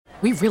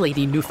We really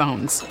need new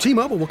phones.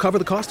 T-Mobile will cover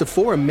the cost of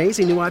 4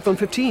 amazing new iPhone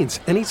 15s,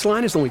 and each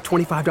line is only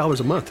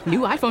 $25 a month. New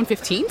iPhone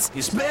 15s?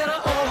 It's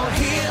better over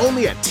here.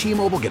 Only at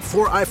T-Mobile, get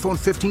 4 iPhone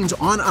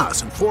 15s on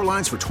us and 4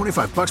 lines for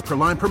 $25 per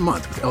line per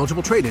month with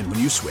eligible trade-in when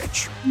you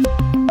switch.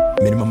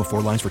 Minimum of 4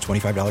 lines for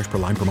 $25 per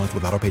line per month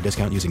with autopay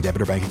discount using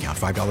debit or bank account.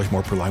 $5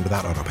 more per line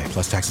without autopay,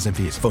 plus taxes and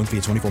fees. Phone fee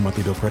at 24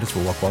 monthly bill credits for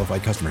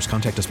well-qualified customers.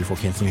 Contact us before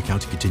canceling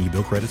account to continue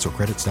bill credits or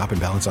credit stop and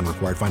balance on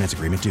required finance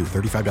agreement due.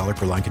 $35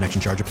 per line connection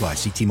charge applies.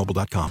 See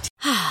T-Mobile.com.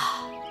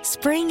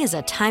 Spring is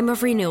a time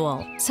of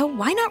renewal, so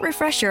why not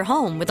refresh your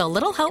home with a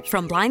little help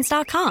from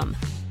Blinds.com?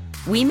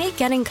 We make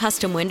getting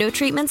custom window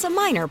treatments a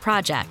minor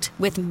project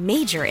with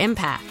major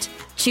impact.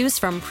 Choose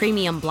from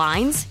premium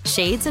blinds,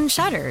 shades, and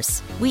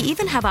shutters. We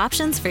even have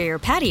options for your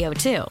patio,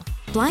 too.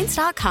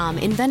 Blinds.com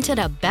invented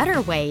a better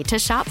way to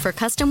shop for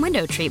custom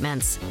window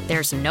treatments.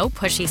 There's no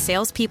pushy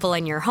salespeople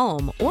in your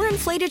home or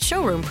inflated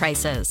showroom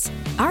prices.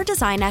 Our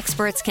design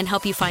experts can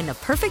help you find the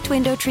perfect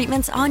window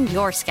treatments on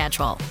your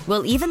schedule.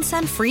 We'll even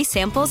send free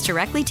samples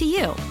directly to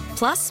you.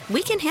 Plus,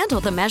 we can handle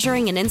the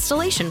measuring and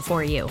installation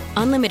for you.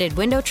 Unlimited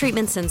window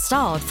treatments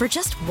installed for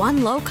just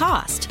one low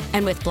cost.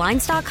 And with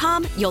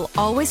Blinds.com, you'll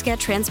always get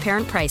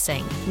transparent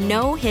pricing.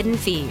 No hidden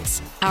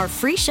fees. Our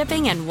free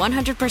shipping and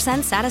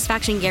 100%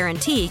 satisfaction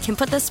guarantee can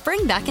put the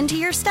spring back into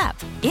your step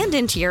and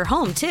into your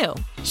home, too.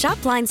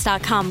 Shop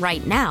Blinds.com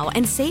right now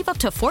and save up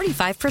to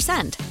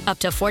 45%. Up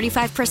to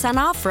 45%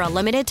 off for a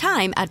limited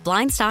time at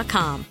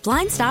Blinds.com.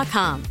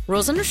 Blinds.com.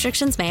 Rules and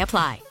restrictions may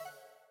apply.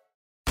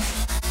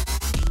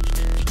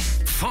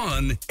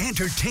 Fun,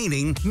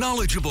 entertaining,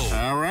 knowledgeable.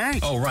 All right.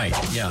 Oh, right.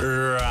 Yeah.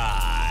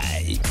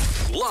 Right.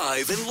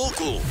 Live and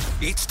local.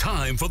 It's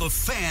time for the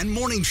Fan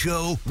Morning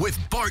Show with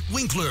Bart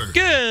Winkler.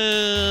 Good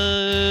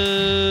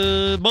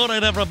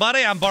morning,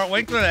 everybody. I'm Bart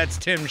Winkler. That's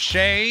Tim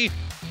Shea.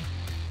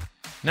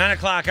 9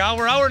 o'clock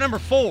hour number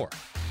 4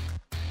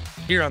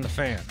 here on the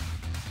Fan.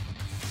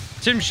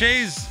 Tim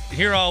Shea's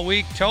here all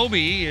week.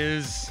 Toby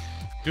is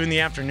doing the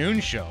afternoon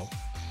show.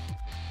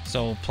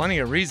 So plenty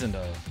of reason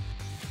to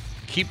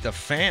keep the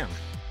Fan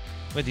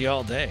with you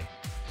all day.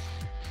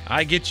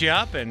 I get you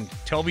up and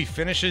Toby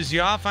finishes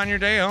you off on your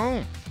day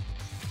home.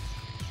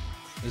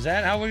 Is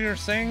that how we were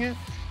saying it?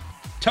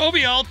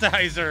 Toby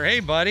Altizer.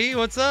 Hey, buddy.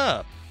 What's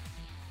up?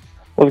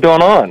 What's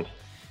going on?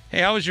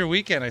 Hey, how was your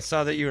weekend? I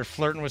saw that you were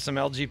flirting with some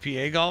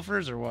LGPA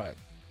golfers or what?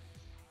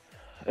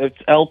 It's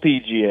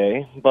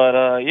LPGA,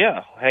 but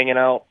yeah, hanging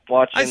out,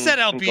 watching. I said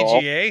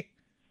LPGA. Golf.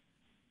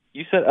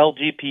 You said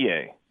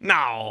LGPA.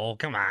 No,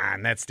 come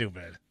on. That's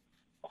stupid.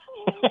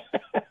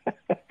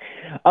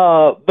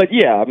 But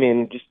yeah, I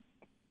mean, just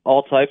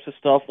all types of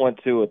stuff. Went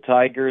to a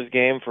Tigers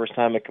game, first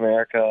time at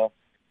Comerica.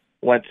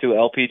 Went to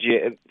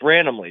LPGA,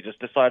 randomly, just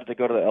decided to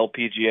go to the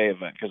LPGA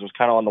event because it was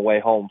kind of on the way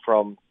home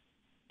from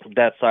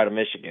that side of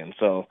Michigan.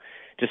 So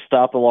just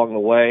stopped along the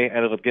way,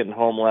 ended up getting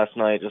home last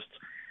night just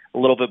a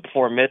little bit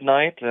before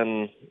midnight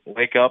and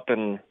wake up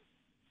and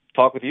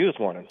talk with you this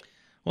morning.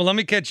 Well, let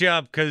me catch you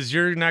up because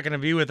you're not going to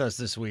be with us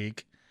this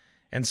week.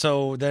 And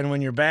so then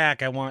when you're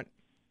back, I want,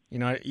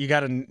 you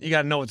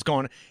gotta know what's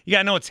going on. You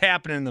gotta know what's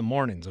happening in the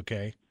mornings,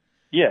 okay?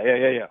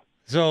 Yeah.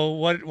 So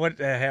what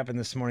happened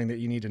this morning that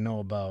you need to know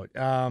about?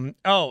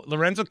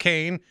 Lorenzo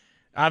Cain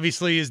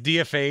obviously is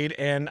DFA'd,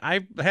 and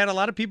I had a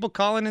lot of people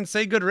call in and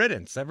say good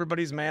riddance.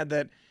 Everybody's mad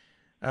that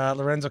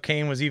Lorenzo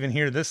Cain was even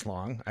here this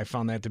long. I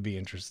found that to be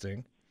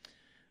interesting.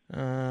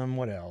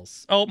 What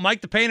else? Oh,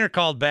 Mike the Painter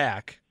called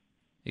back.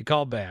 He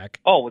called back.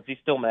 Oh, was he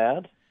still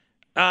mad?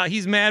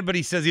 He's mad, but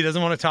he says he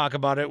doesn't want to talk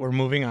about it. We're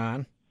moving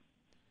on.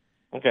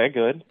 Okay,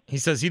 good. He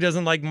says he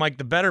doesn't like Mike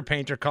the Better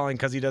Painter calling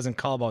because he doesn't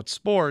call about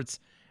sports.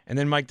 And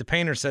then Mike the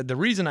Painter said, the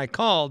reason I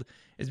called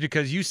is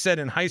because you said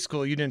in high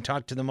school you didn't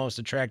talk to the most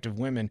attractive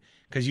women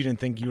because you didn't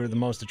think you were the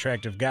most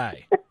attractive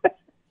guy.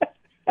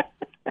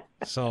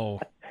 So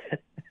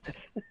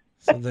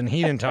then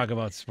he didn't talk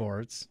about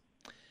sports.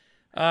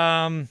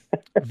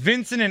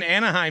 Vincent in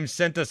Anaheim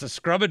sent us a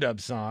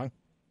Scrub-A-Dub song.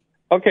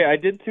 Okay, I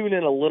did tune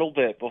in a little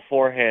bit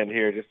beforehand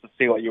here just to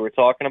see what you were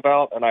talking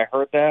about, and I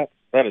heard that.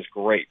 That is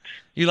great.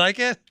 You like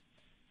it?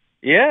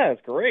 Yeah,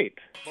 it's great.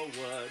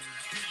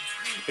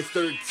 It's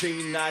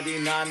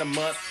 $13.99 a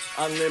month.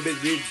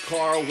 Unlimited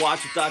car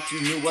wash. You thought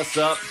you knew what's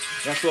up.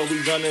 That's what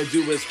we're gonna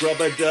do is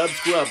Scrub-A-Dub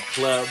Scrub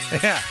Club.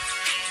 Yeah.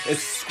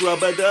 It's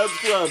Scrub-A-Dub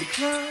Scrub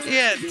Club.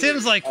 Yeah,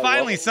 Tim's like,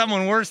 finally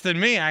someone worse than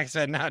me. I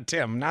said, no,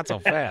 Tim, not so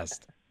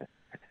fast.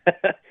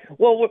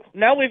 Well,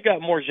 now we've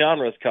got more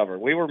genres covered.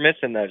 We were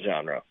missing that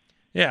genre.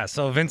 Yeah,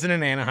 so Vincent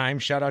in Anaheim,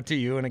 shout out to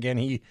you. And again,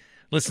 he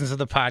listens to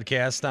the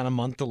podcast on a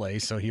month delay,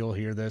 so he'll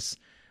hear this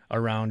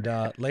around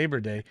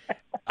Labor Day.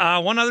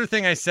 One other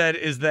thing I said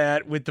is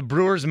that with the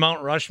Brewers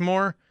Mount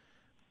Rushmore,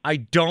 I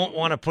don't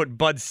want to put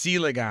Bud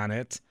Selig on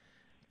it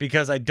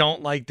because I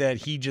don't like that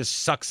he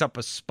just sucks up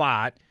a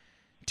spot.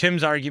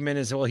 Tim's argument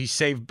is, well,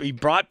 he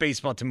brought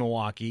baseball to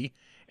Milwaukee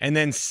and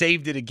then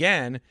saved it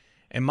again.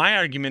 And my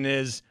argument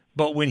is,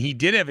 but when he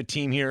did have a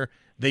team here,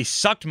 they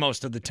sucked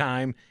most of the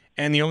time,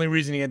 and the only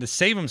reason he had to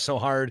save them so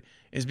hard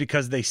is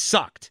because they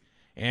sucked.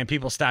 and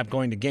people stopped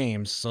going to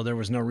games, so there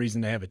was no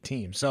reason to have a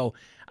team. So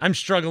I'm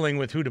struggling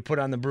with who to put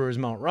on the Brewers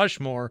Mount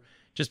Rushmore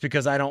just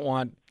because I don't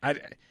want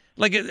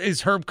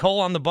is Herb Cole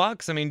on the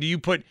Bucks? I mean, do you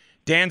put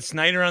Dan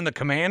Snyder on the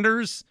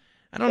Commanders?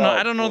 I don't know.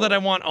 I don't know that I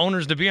want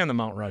owners to be on the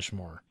Mount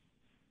Rushmore.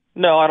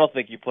 No, I don't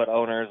think you put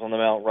owners on the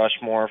Mount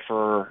Rushmore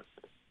for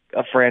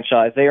a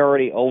franchise. They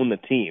already own the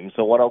team,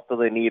 so what else do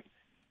they need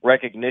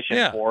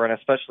recognition for? And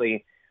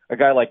especially a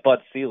guy like Bud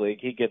Selig,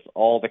 he gets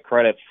all the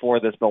credit for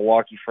this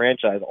Milwaukee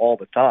franchise all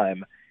the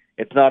time.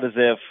 It's not as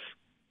if,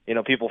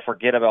 people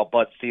forget about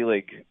Bud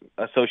Selig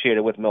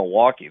associated with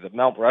Milwaukee. The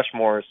Mount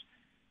Rushmore is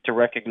to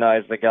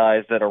recognize the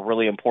guys that are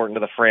really important to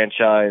the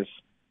franchise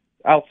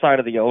outside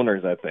of the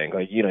owners, I think.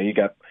 Like, you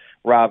got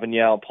Robin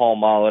Yount, Paul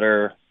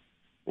Molitor,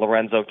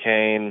 Lorenzo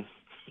Cain.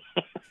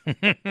 I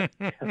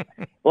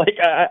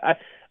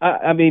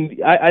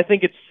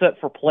think it's set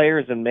for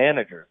players and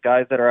managers,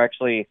 guys that are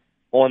actually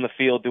on the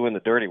field doing the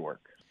dirty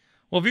work.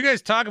 Well, if you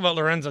guys talk about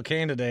Lorenzo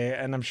Cain today,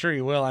 and I'm sure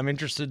you will, I'm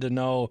interested to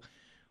know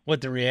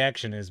what the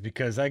reaction is,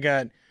 because I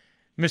got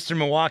Mr.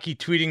 Milwaukee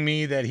tweeting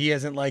me that he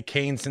hasn't liked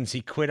Cain since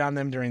he quit on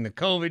them during the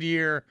COVID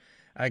year.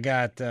 I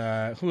got,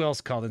 who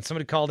else called in?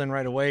 Somebody called in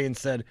right away and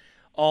said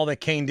all that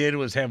Cain did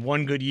was have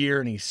one good year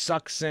and he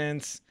sucks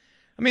since.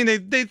 I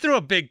mean, they threw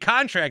a big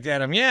contract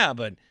at him,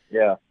 but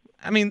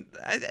I mean,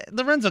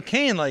 Lorenzo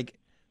Cain,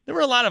 there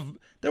were a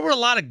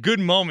lot of good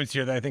moments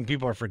here that I think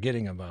people are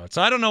forgetting about.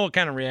 So I don't know what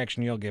kind of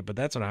reaction you'll get, but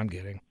that's what I'm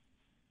getting.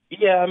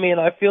 Yeah, I mean,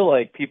 I feel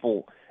like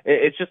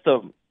it's just a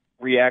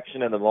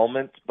reaction in the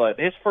moment, but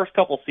his first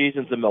couple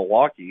seasons in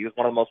Milwaukee, he was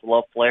one of the most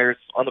loved players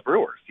on the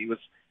Brewers. He was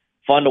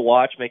fun to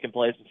watch, making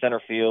plays in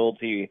center field.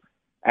 He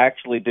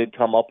actually did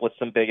come up with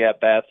some big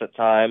at-bats at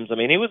times. I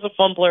mean, he was a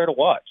fun player to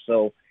watch.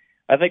 So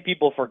I think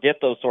people forget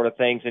those sort of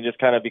things and just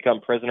kind of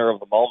become prisoner of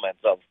the moment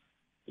of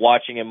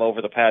watching him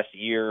over the past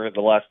year,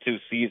 the last 2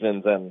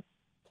 seasons, and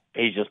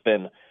he's just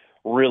been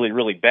really,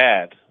 really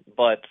bad.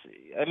 But,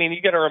 I mean,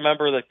 you got to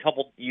remember the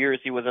couple years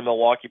he was in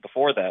Milwaukee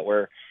before that,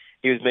 where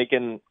he was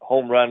making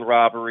home run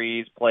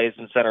robberies, plays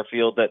in center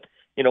field that,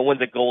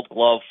 wins a Gold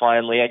Glove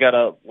finally. I got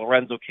a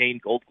Lorenzo Cain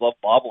Gold Glove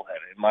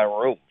bobblehead in my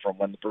room from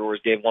when the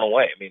Brewers gave one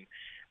away. I mean,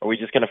 are we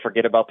just going to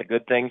forget about the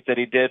good things that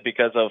he did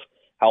because of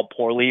how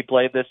poorly he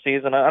played this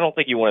season? I don't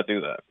think you want to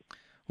do that.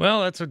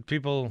 Well, that's what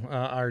people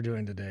are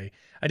doing today.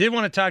 I did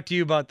want to talk to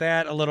you about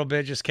that a little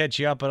bit, just catch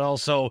you up, but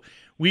also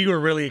we were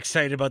really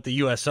excited about the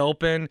U.S.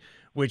 Open,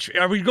 which,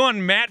 are we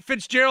going Matt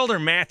Fitzgerald or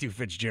Matthew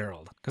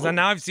Fitzgerald? Because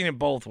now I've seen it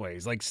both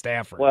ways, like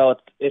Stafford. Well,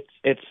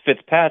 it's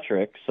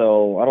Fitzpatrick,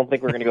 so I don't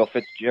think we're going to go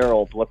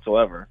Fitzgerald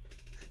whatsoever.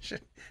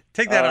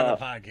 Take that on the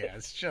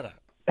podcast. Shut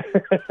up.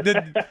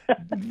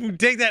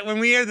 Take that when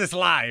we air this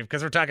live,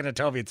 because we're talking to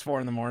Toby. It's 4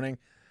 a.m.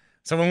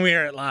 So when we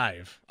air it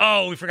live,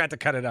 we forgot to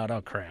cut it out.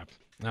 Oh, crap.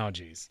 Oh,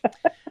 geez.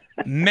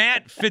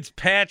 Matt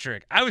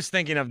Fitzpatrick. I was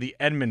thinking of the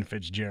Edmund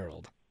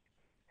Fitzgerald.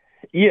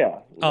 Yeah.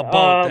 A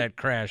boat that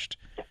crashed.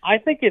 I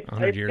think it's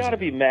got to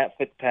be Matt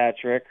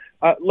Fitzpatrick.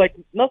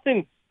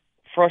 Nothing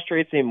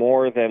frustrates me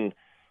more than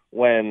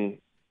when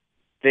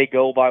they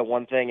go by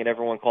one thing and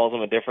everyone calls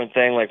him a different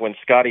thing. Like when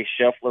Scotty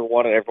Scheffler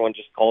won it, everyone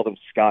just called him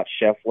Scott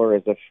Scheffler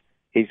as if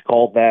he's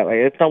called that.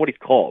 It's not what he's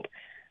called.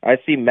 I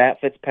see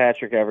Matt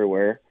Fitzpatrick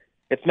everywhere.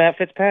 It's Matt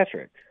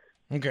Fitzpatrick.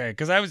 Okay,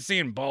 because I was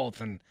seeing both,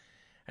 and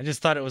I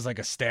just thought it was like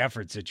a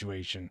Stafford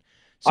situation.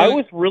 So, I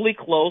was really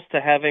close to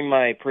having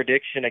my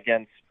prediction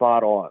again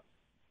spot on.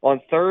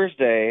 On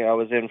Thursday, I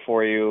was in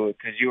for you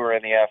because you were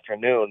in the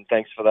afternoon.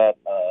 Thanks for that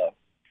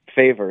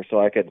favor, so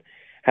I could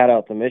head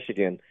out to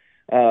Michigan.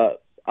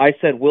 I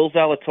said Will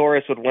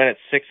Zalatoris would win at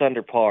 6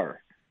 under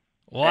par.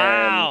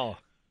 Wow.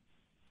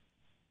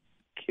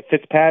 And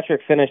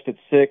Fitzpatrick finished at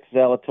 6,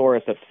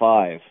 Zalatoris at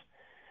 5.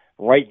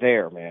 Right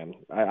there, man.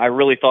 I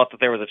really thought that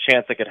there was a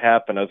chance it could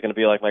happen. It was going to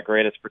be like my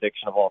greatest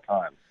prediction of all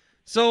time.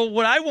 So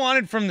what I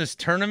wanted from this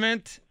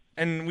tournament,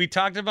 and we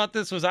talked about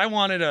this, was I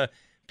wanted a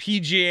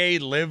PGA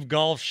Live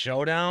Golf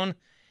Showdown,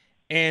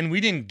 and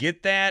we didn't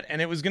get that,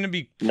 and it was going to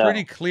be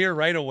pretty clear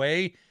right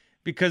away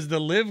because the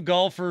Live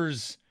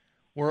golfers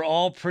were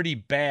all pretty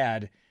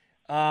bad.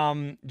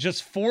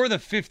 Just 4 of the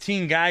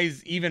 15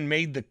 guys even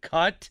made the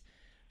cut.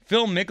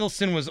 Phil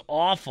Mickelson was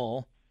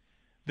awful.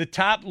 The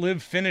top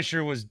Live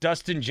finisher was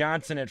Dustin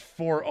Johnson at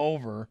 4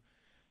 over,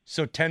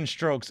 so 10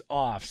 strokes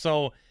off.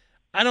 So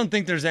I don't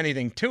think there's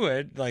anything to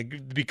it,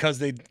 like because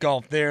they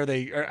golf there,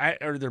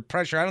 or their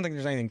pressure. I don't think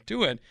there's anything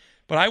to it.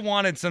 But I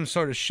wanted some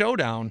sort of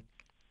showdown,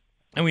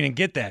 and we didn't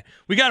get that.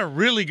 We got a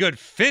really good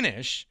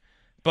finish,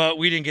 but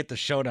we didn't get the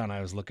showdown I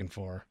was looking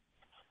for.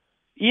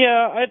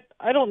 Yeah,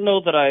 I don't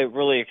know that I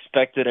really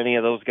expected any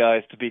of those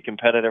guys to be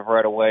competitive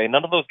right away.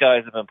 None of those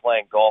guys have been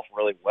playing golf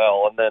really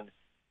well. And then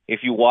if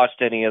you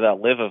watched any of that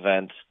Live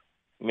event,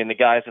 I mean, the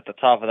guys at the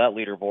top of that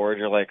leaderboard,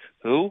 you're like,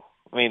 who?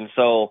 I mean,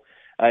 so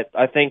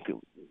I think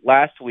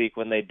last week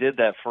when they did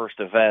that first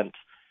event,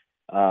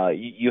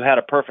 you had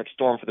a perfect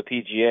storm for the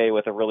PGA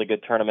with a really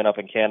good tournament up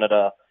in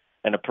Canada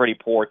and a pretty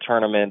poor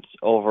tournament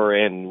over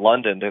in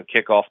London to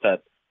kick off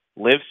that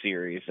Live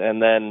series.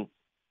 And then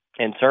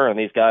in turn,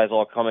 these guys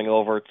all coming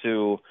over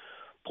to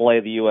play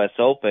the U.S.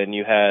 Open.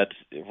 You had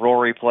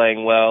Rory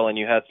playing well, and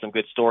you had some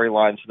good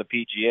storylines for the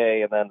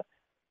PGA, and then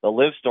the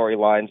LIV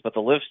storylines. But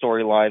the LIV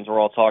storylines were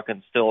all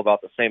talking still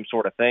about the same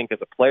sort of thing because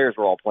the players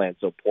were all playing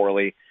so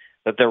poorly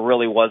that there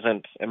really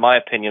wasn't, in my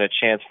opinion, a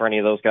chance for any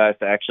of those guys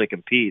to actually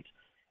compete.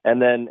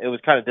 And then it was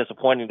kind of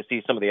disappointing to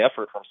see some of the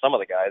effort from some of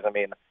the guys. I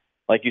mean,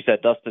 like you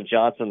said, Dustin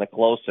Johnson, the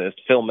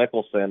closest, Phil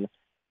Mickelson.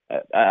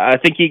 I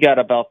think he got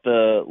about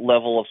the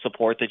level of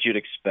support that you'd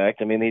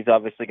expect. I mean, he's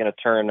obviously going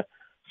to turn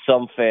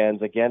some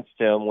fans against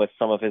him with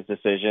some of his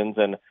decisions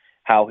and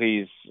how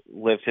he's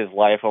lived his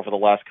life over the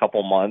last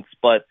couple months.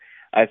 But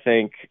I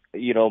think,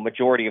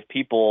 majority of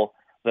people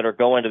that are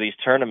going to these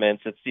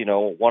tournaments, it's,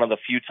 one of the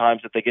few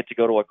times that they get to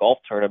go to a golf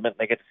tournament and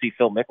they get to see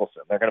Phil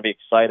Mickelson. They're going to be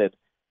excited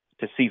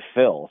to see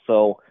Phil.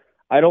 So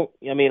I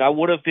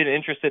would have been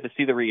interested to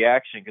see the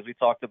reaction because we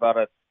talked about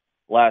it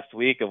last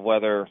week of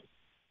whether,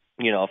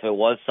 if it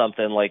was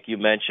something like you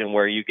mentioned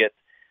where you get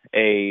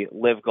a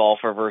LIV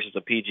golfer versus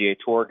a PGA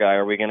Tour guy,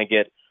 are we going to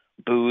get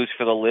boos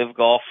for the LIV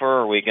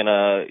golfer? Are we going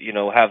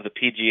to, have the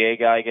PGA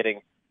guy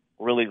getting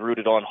really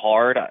rooted on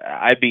hard?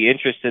 I'd be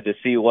interested to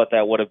see what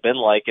that would have been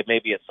like, and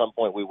maybe at some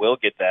point we will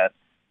get that.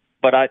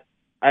 But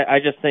I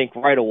just think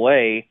right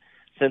away,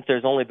 since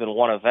there's only been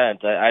one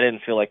event, I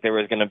didn't feel like there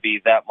was going to be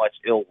that much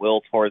ill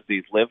will towards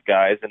these LIV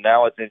guys. And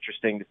now it's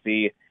interesting to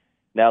see,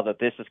 now that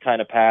this has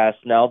kind of passed,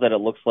 now that it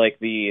looks like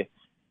the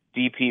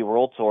DP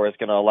World Tour is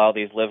going to allow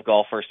these LIV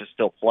golfers to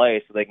still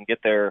play so they can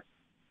get their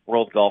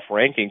World Golf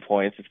ranking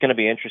points. It's going to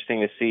be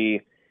interesting to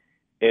see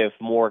if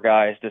more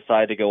guys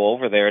decide to go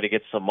over there to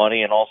get some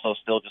money and also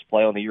still just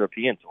play on the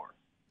European Tour.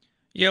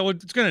 Yeah, what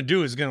it's going to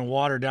do is going to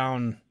water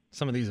down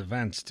some of these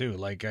events too.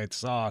 Like I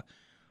saw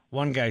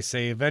one guy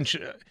say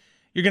eventually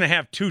you're going to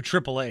have 2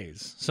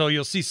 AAAs. So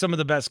you'll see some of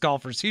the best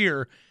golfers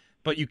here,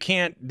 but you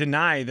can't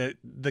deny that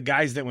the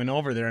guys that went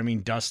over there, I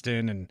mean,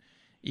 Dustin and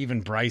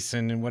even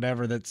Bryson and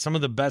whatever, that some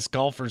of the best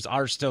golfers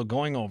are still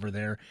going over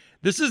there.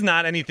 This is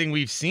not anything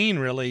we've seen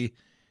really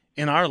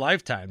in our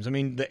lifetimes. I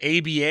mean, the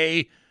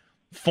ABA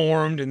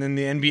formed and then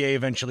the NBA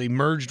eventually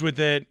merged with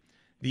it.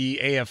 The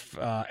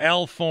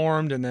AFL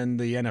formed and then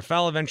the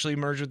NFL eventually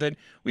merged with it.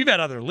 We've had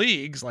other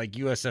leagues like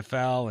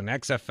USFL and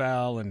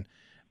XFL and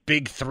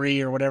Big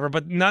Three or whatever,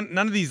 but none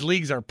of these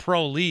leagues are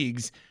pro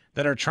leagues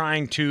that are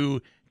trying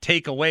to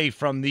take away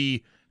from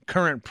the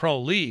current pro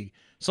league.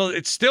 So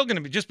it's still going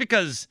to be, just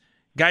because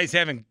guys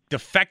haven't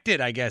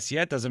defected, I guess,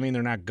 yet, doesn't mean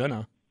they're not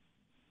gonna.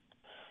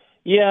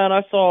 Yeah, and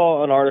I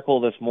saw an article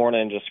this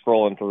morning just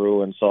scrolling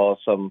through and saw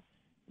some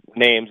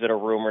names that are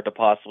rumored to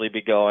possibly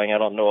be going. I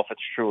don't know if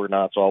it's true or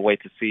not, so I'll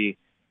wait to see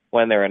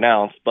when they're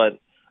announced. But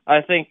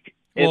I think...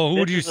 Well,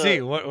 who do you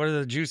see? What are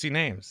the juicy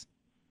names?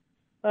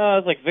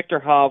 It's like Victor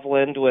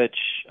Hovland, which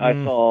I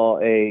saw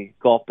a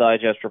Golf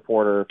Digest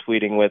reporter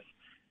tweeting with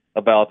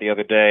about the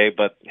other day,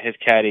 but his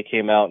caddy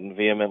came out and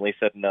vehemently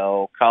said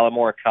no. Colin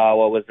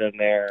Morikawa was in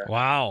there.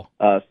 Wow.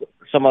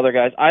 Some other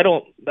guys.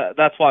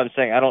 That's why I'm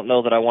saying I don't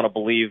know that I want to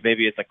believe.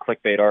 Maybe it's a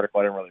clickbait article.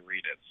 I didn't really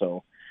read it.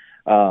 So,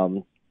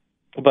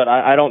 but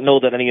I don't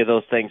know that any of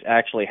those things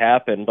actually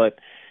happen. But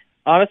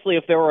honestly,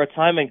 if there were a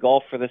time in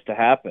golf for this to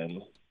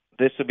happen,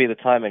 this would be the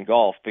time in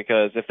golf,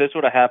 because if this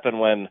would have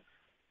happened when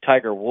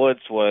Tiger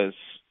Woods was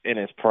in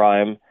his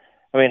prime,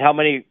 I mean, how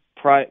many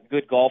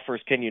good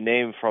golfers can you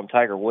name from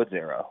Tiger Woods'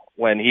 era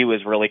when he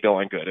was really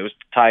going good? It was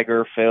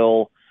Tiger,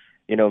 Phil,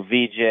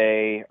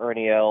 VJ,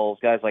 Ernie Els,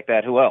 guys like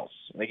that. Who else?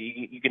 Like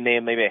you can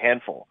name maybe a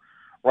handful.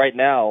 Right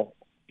now,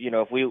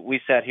 if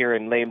we sat here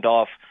and named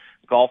off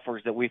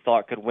golfers that we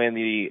thought could win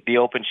the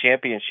Open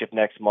Championship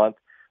next month,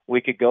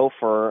 we could go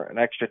for an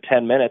extra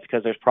 10 minutes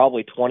because there's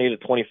probably 20 to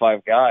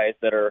 25 guys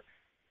that are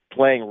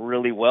playing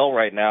really well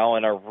right now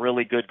and are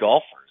really good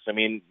golfers. I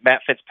mean,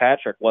 Matt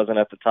Fitzpatrick wasn't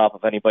at the top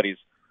of anybody's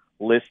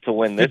list to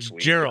win this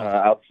week.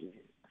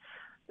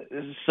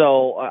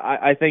 So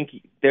I think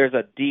there's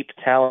a deep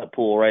talent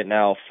pool right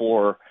now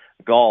for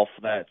golf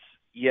that's,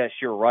 yes,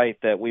 you're right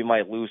that we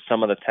might lose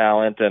some of the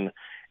talent and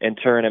in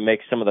turn it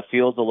makes some of the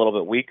fields a little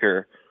bit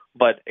weaker,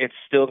 but it's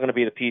still going to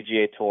be the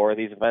PGA Tour.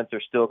 These events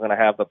are still going to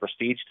have the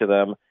prestige to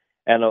them,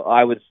 and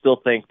I would still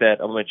think that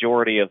a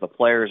majority of the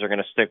players are going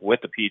to stick with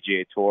the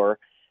PGA Tour,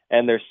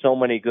 and there's so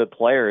many good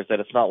players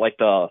that it's not like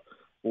the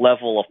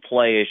level of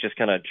play is just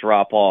going to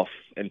drop off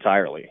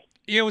entirely.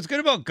 Yeah, what's good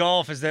about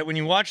golf is that when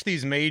you watch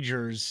these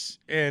majors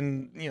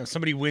and,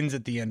 somebody wins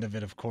at the end of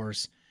it, of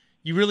course,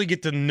 you really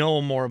get to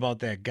know more about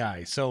that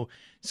guy. So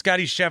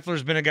Scottie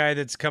Scheffler's been a guy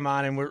that's come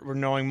on and we're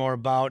knowing more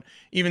about.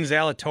 Even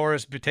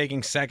Zalatoris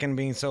taking second,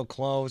 being so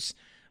close.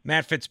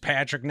 Matt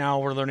Fitzpatrick now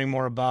we're learning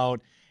more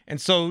about.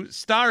 And so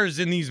stars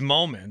in these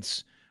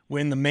moments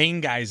when the main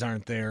guys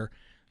aren't there,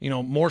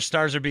 more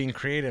stars are being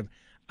created.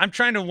 I'm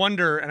trying to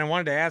wonder, and I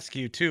wanted to ask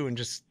you too and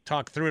just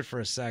talk through it for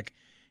a sec.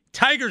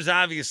 Tiger's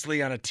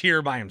obviously on a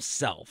tier by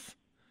himself.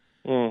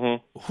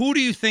 Mm-hmm. Who do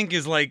you think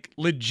is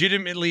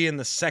legitimately in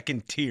the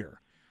second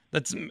tier?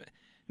 That's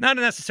not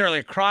necessarily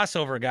a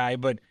crossover guy,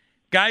 but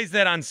guys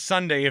that on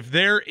Sunday, if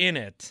they're in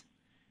it,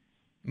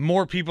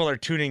 more people are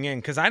tuning in.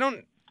 Because I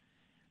don't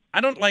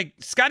like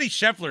Scottie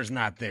Scheffler's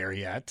not there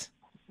yet.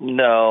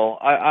 No,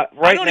 I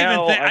don't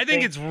now, even think. I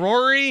think it's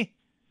Rory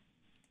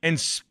and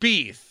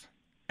Spieth,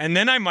 and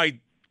then I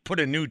might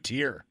put a new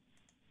tier.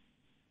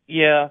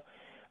 Yeah,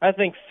 I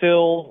think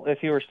Phil, if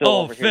he were still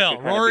over here, Phil, could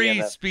kinda Rory, be in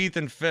that. Spieth,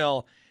 and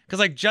Phil, because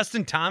like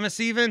Justin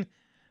Thomas, even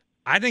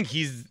I think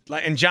he's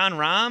like, and John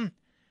Rahm,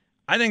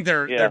 I think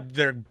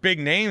they're big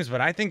names, but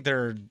I think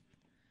they're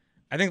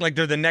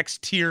the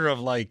next tier of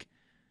like,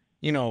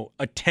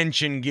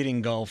 attention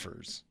getting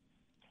golfers.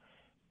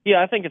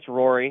 Yeah, I think it's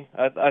Rory.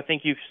 I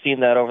think you've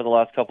seen that over the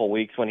last couple of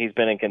weeks when he's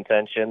been in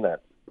contention,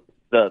 that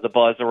the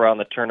buzz around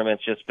the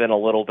tournament's just been a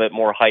little bit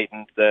more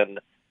heightened than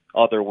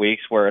other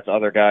weeks where it's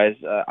other guys.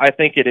 I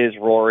think it is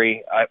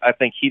Rory. I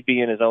think he'd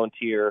be in his own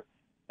tier,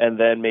 and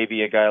then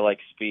maybe a guy like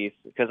Spieth,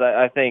 because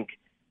I think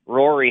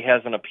Rory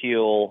has an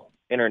appeal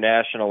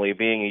internationally,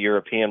 being a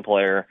European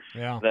player,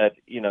 that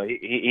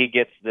he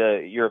gets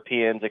the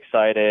Europeans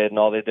excited and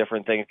all the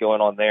different things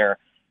going on there.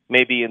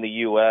 Maybe in the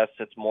U.S.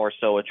 it's more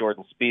so a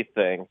Jordan Spieth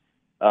thing.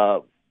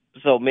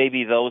 So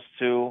maybe those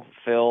two,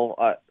 Phil.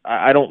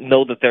 I don't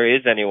know that there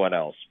is anyone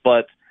else,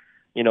 but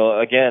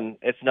again,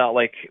 it's not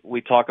like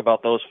we talk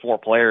about those four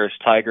players,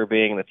 Tiger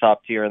being the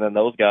top tier, and then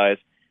those guys,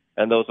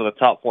 and those are the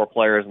top four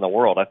players in the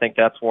world. I think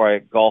that's why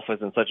golf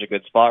is in such a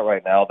good spot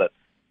right now, that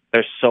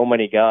there's so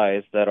many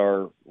guys that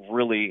are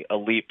really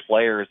elite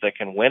players that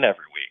can win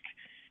every week.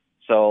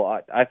 So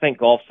I think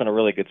golf's in a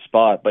really good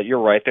spot, but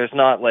you're right. There's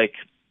not like,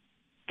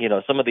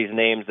 some of these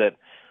names that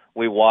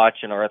we watch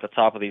and are at the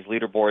top of these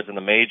leaderboards in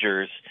the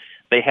majors,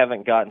 they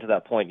haven't gotten to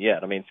that point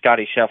yet. I mean,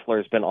 Scotty Scheffler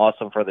has been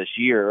awesome for this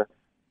year.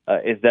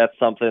 Is that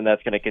something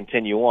that's going to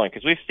continue on?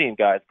 Because we've seen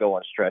guys go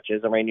on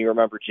stretches. I mean, you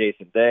remember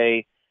Jason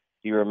Day.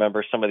 You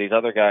remember some of these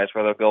other guys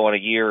where they'll go on a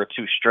year or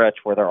two stretch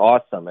where they're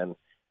awesome, and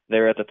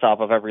they're at the top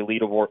of every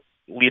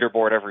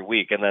leaderboard every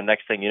week. And then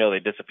next thing you know, they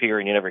disappear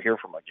and you never hear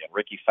from them again.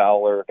 Ricky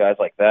Fowler, guys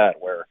like that,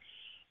 where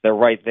they're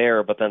right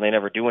there, but then they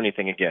never do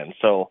anything again.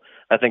 So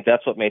I think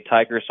that's what made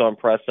Tiger so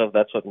impressive.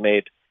 That's what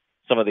made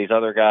some of these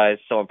other guys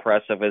so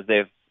impressive, is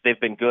they've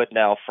been good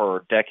now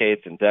for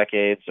decades and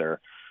decades,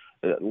 or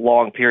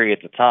long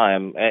periods of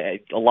time. A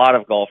lot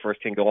of golfers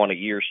can go on a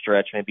year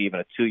stretch, maybe even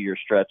a 2-year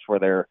stretch where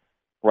they're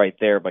right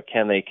there, but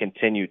can they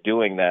continue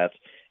doing that?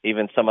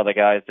 Even some of the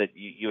guys that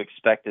you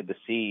expected to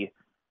see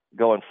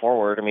going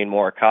forward. I mean,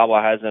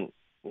 Morikawa hasn't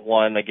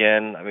won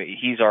again. I mean,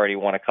 he's already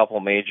won a couple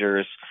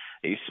majors.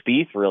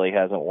 Spieth really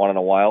hasn't won in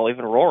a while.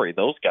 Even Rory,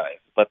 those guys.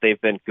 But they've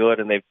been good,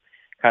 and they've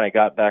kind of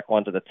got back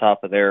onto the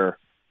top of their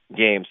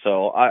game.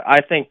 So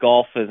I think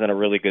golf is in a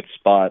really good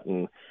spot,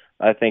 and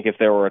I think if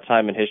there were a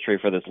time in history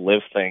for this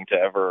live thing to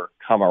ever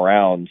come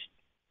around,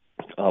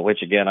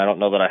 which, again, I don't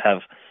know that I have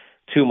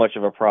too much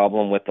of a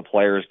problem with the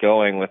players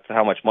going with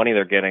how much money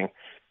they're getting,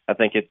 I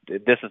think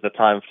this is the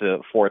time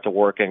for it to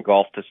work and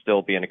golf to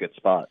still be in a good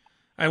spot.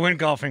 I went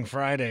golfing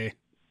Friday.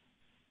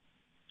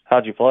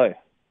 How'd you play?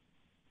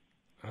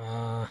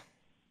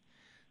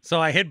 So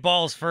I hit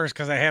balls first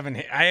because I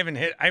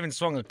haven't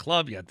swung a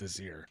club yet this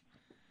year.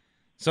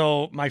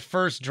 So my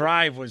first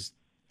drive was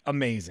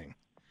amazing.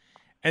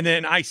 And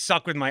then I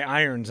suck with my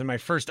irons, and my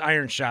first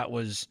iron shot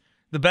was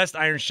the best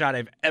iron shot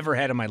I've ever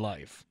had in my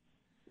life.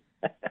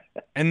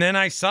 And then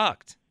I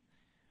sucked.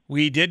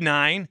 We did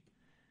 9.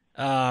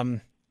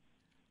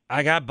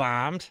 I got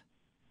bombed,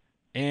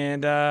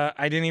 and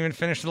I didn't even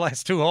finish the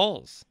last 2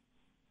 holes.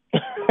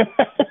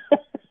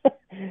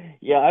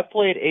 Yeah, I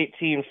played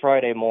 18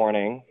 Friday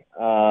morning.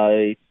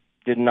 I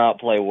did not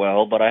play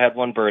well, but I had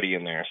 1 birdie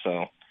in there.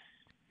 So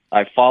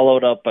I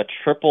followed up a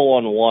triple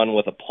on 1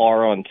 with a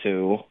par on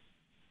 2,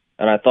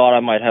 and I thought I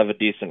might have a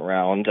decent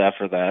round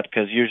after that,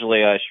 because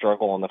usually I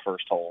struggle on the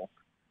first hole.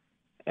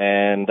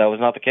 And that was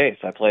not the case.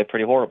 I played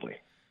pretty horribly.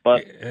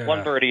 But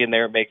 1 birdie in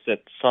there makes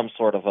it some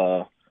sort of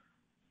a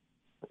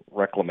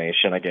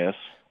reclamation, I guess.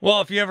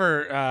 Well, if you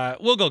ever,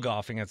 we'll go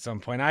golfing at some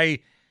point.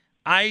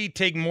 I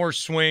take more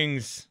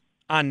swings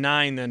on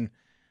 9 than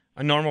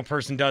a normal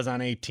person does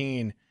on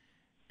 18,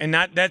 and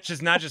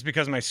that's not just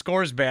because my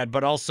score's bad,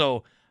 but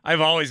also I've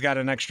always got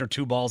an extra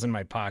 2 balls in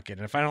my pocket.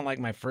 And if I don't like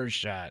my first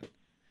shot,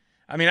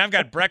 I mean, I've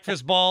got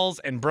breakfast balls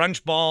and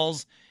brunch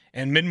balls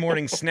and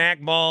mid-morning snack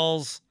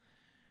balls.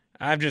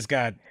 I've just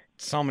got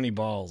so many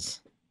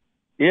balls.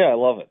 Yeah, I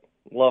love it.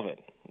 Love it.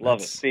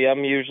 See,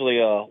 I'm usually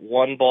a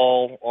 1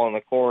 ball on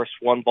the course,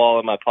 1 ball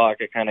in my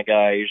pocket kind of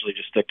guy. I usually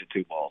just stick to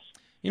 2 balls.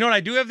 You know what?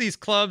 I do have these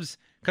clubs,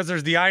 because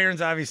there's the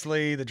irons,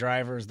 obviously, the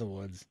drivers, the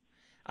woods.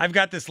 I've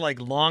got this like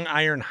long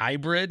iron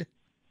hybrid.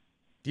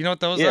 Do you know what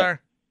those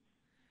are?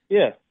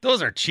 Yeah.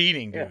 Those are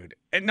cheating, dude.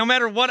 Yeah. And no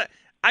matter what,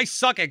 I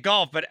suck at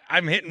golf, but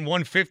I'm hitting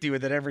 150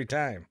 with it every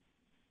time.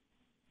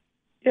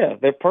 Yeah,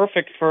 they're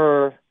perfect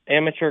for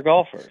amateur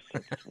golfers.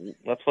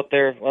 That's what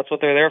they're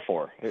there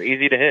for. They're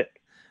easy to hit.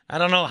 I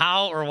don't know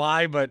how or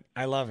why, but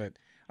I love it.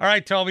 All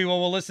right, Toby. Well,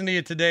 we'll listen to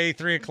you today,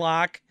 3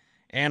 o'clock,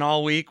 and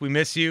all week. We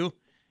miss you,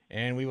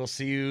 and we will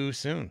see you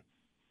soon.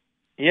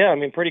 Yeah, I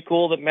mean, pretty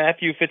cool that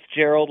Matthew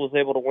Fitzgerald was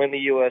able to win the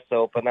U.S.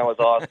 Open. That was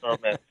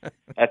awesome. And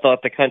I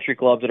thought the country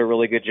club did a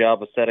really good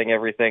job of setting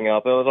everything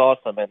up. It was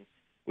awesome, and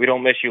we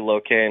don't miss you,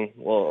 Locaine.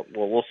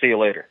 We'll see you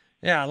later.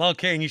 Yeah, Lil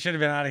Kane, you should have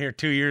been out of here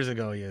 2 years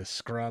ago, you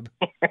scrub.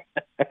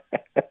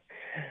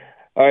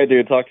 All right,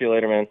 dude. Talk to you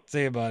later, man.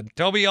 See you, bud.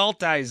 Toby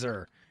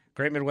Altizer,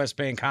 Great Midwest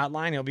Bank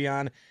Hotline. He'll be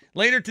on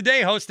later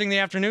today hosting the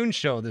afternoon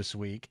show this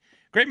week.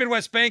 Great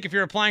Midwest Bank, if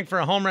you're applying for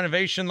a home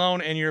renovation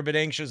loan and you're a bit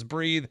anxious,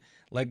 breathe.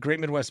 Let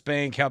Great Midwest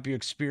Bank help you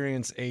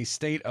experience a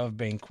state of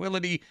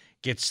banquility.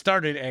 Get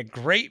started at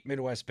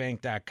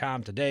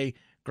greatmidwestbank.com today.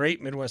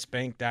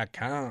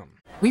 greatmidwestbank.com.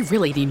 We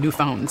really need new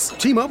phones.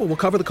 T-Mobile will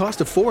cover the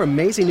cost of 4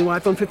 amazing new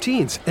iPhone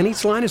 15s, and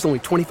each line is only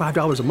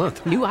 $25 a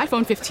month. New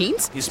iPhone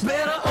 15s? It's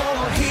better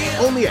over here.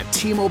 Only at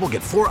T-Mobile,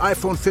 get 4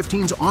 iPhone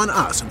 15s on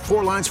us and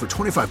 4 lines for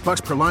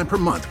 $25 per line per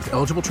month with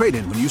eligible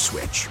trade-in when you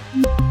switch.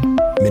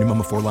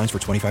 Minimum of 4 lines for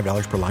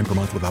 $25 per line per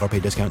month with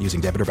autopay discount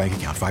using debit or bank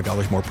account.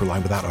 $5 more per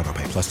line without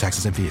autopay, plus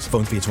taxes and fees.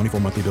 Phone fee at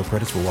 24 monthly bill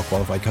credits for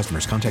well-qualified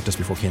customers. Contact us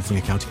before canceling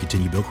account to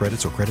continue bill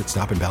credits or credit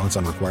stop and balance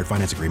on required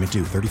finance agreement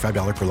due.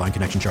 $35 per line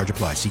connection charge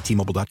applies. See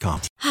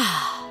T-Mobile.com.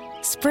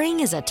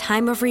 Spring is a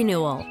time of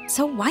renewal,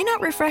 so why not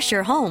refresh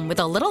your home with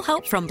a little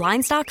help from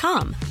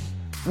Blinds.com?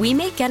 We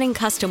make getting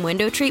custom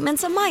window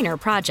treatments a minor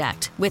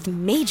project with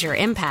major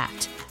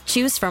impact.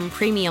 Choose from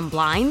premium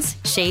blinds,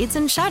 shades,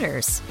 and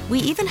shutters. We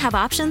even have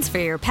options for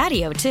your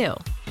patio, too.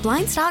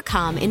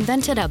 Blinds.com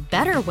invented a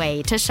better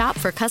way to shop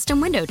for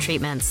custom window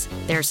treatments.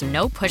 There's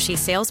no pushy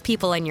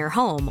salespeople in your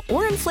home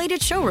or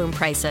inflated showroom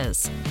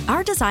prices.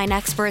 Our design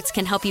experts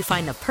can help you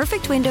find the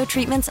perfect window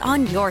treatments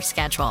on your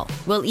schedule.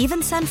 We'll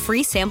even send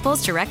free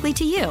samples directly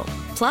to you.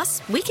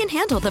 Plus, we can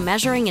handle the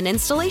measuring and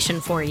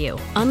installation for you.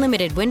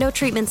 Unlimited window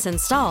treatments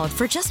installed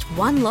for just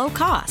one low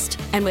cost.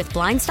 And with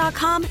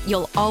Blinds.com,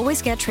 you'll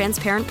always get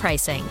transparent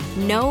pricing.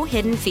 No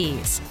hidden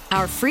fees.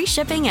 Our free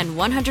shipping and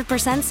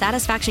 100%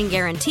 satisfaction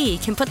guarantee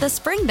can put the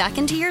spring back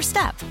into your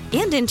step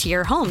and into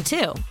your home,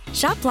 too.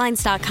 Shop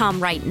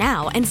Blinds.com right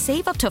now and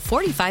save up to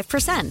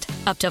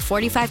 45%. Up to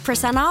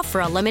 45% off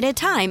for a limited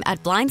time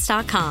at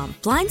Blinds.com.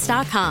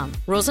 Blinds.com.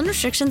 Rules and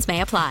restrictions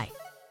may apply.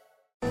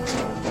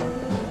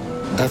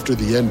 After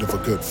the end of a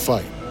good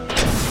fight,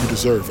 you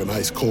deserve an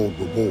ice-cold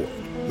reward.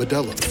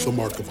 Modelo is the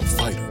mark of a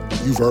fighter.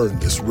 You've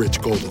earned this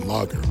rich golden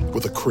lager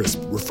with a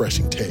crisp,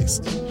 refreshing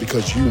taste.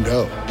 Because you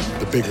know,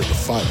 the bigger the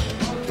fight,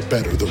 the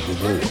better the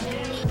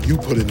reward. You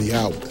put in the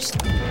hours,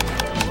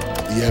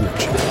 the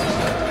energy,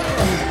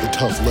 the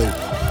tough labor.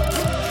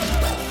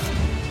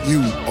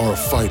 You are a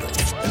fighter,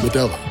 and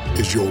Modelo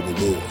is your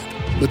reward.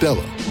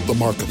 Modelo, the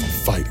mark of a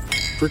fighter.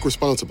 Drink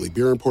responsibly.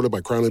 Beer imported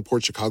by Crown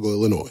Imports, Chicago,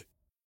 Illinois.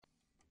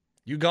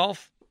 You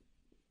golf?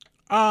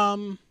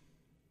 No.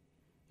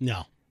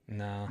 No.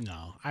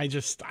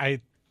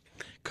 I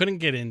couldn't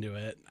get into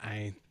it.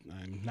 I'm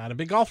not a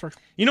big golfer.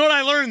 You know what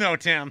I learned, though,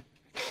 Tim?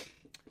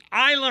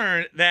 I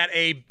learned that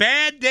a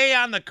bad day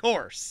on the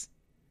course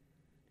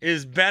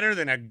is better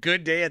than a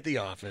good day at the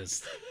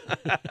office.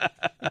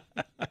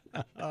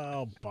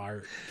 Oh,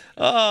 Bart.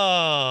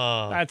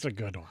 Oh. That's a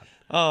good one.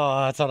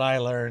 Oh, that's what I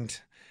learned.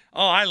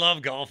 Oh, I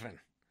love golfing.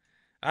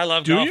 I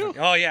love golfing. You?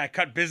 Oh, yeah. I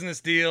cut business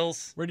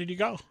deals. Where did you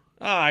go?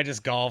 Oh, I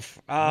just golf.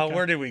 Okay.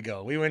 Where did we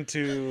go? We went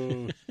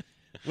to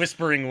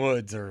Whispering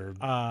Woods or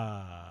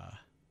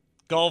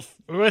Golf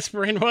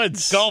Whispering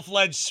Woods. Golf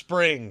Ledge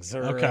Springs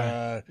or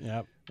okay.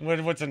 Yep.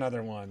 What's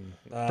another one?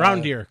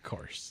 Brown Deer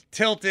course.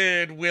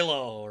 Tilted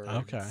Willow or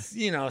okay.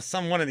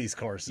 Some one of these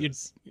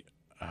courses.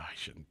 I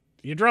shouldn't.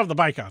 You drove the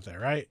bike out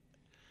there, right?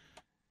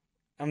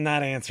 I'm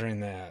not answering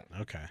that.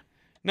 Okay.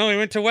 No, we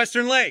went to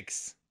Western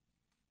Lakes.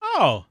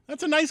 Oh,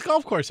 that's a nice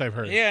golf course, I've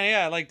heard.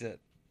 Yeah, I liked it.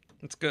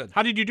 It's good.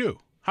 How did you do?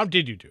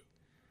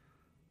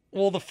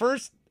 Well, the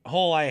first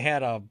hole I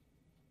had a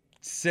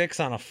 6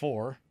 on a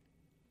 4.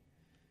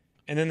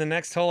 And then the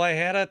next hole I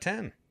had a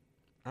 10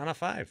 on a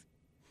 5.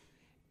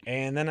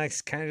 And then I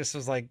kind of just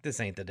was like,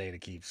 this ain't the day to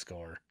keep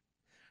score.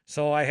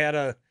 So I had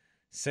a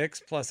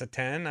 6 plus a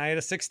 10. I had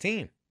a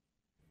 16.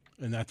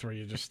 And that's where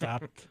you just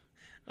stopped?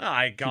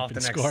 I golfed the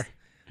next score.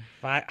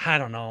 I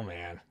don't know,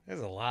 man. There's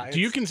a lot. Do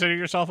you consider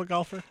yourself a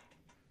golfer?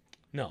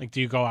 No. Like,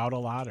 do you go out a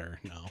lot or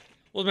no? Well,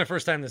 it was my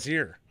first time this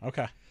year.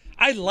 Okay.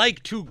 I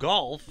like to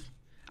golf.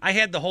 I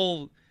had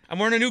I'm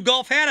wearing a new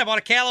golf hat. I bought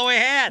a Callaway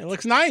hat. It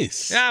looks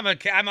nice. Yeah,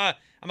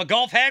 I'm a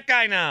golf hat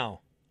guy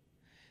now.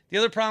 The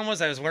other problem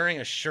was I was wearing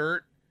a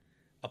shirt,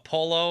 a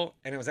polo,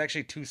 and it was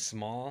actually too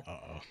small.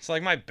 Uh-oh. So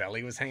like my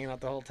belly was hanging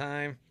out the whole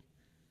time.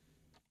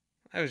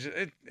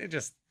 It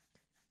just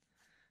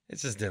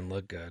didn't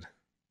look good.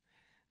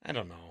 I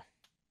don't know.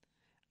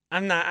 I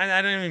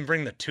don't even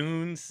bring the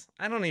tunes.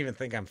 I don't even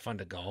think I'm fun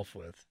to golf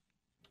with.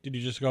 Did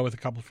you just go with a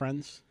couple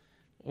friends?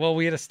 Well,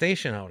 we had a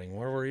station outing.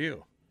 Where were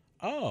you?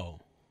 Oh.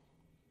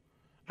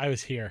 I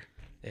was here.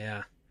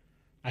 Yeah.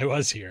 I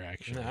was here,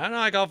 actually. I don't know.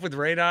 I golf with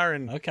Radar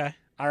and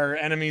our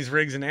enemies,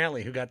 Riggs and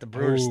Alley, who got the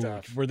Brewer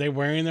stuff. Were they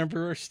wearing their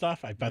Brewer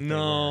stuff? I bet they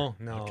were.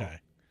 No. Okay.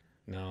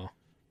 No,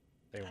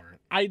 they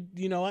weren't.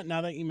 You know what?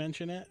 Now that you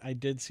mention it, I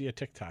did see a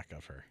TikTok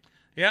of her.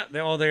 Yeah,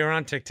 they were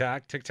on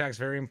TikTok. TikTok's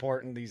very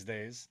important these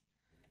days.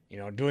 You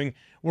know,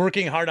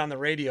 working hard on the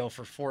radio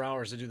for 4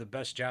 hours to do the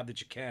best job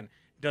that you can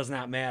does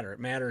not matter. It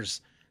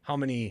matters how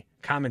many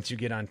comments you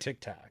get on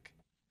TikTok.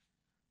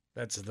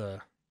 That's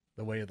the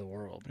the way of the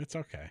world. It's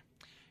okay.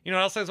 You know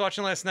what else I was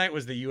watching last night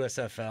was the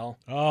USFL.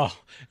 Oh,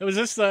 was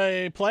this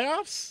the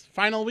playoffs?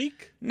 Final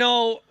week?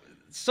 No.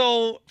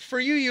 So for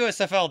you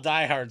USFL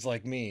diehards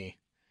like me,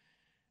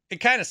 it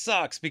kind of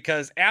sucks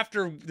because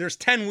there's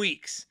 10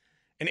 weeks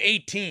and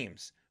 8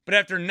 teams, but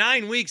after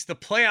 9 weeks, the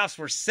playoffs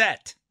were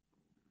set.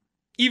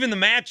 Even the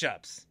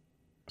matchups.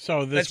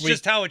 So that's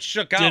just how it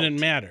shook out. Didn't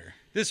matter.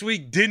 This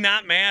week did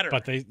not matter.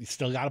 But they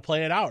still got to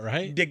play it out,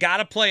 right? They got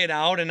to play it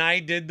out, and I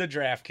did the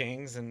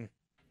DraftKings.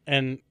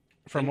 And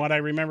from what I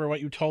remember,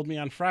 what you told me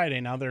on Friday,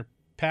 now they're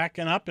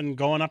packing up and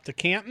going up to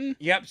Canton?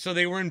 Yep, so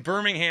they were in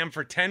Birmingham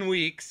for 10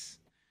 weeks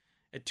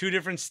at 2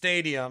 different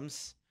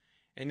stadiums,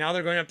 and now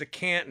they're going up to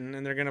Canton,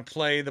 and they're going to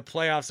play the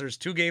playoffs. There's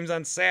 2 games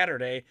on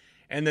Saturday,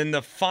 and then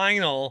the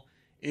final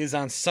is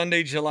on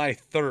Sunday, July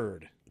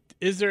 3rd.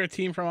 Is there a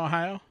team from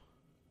Ohio?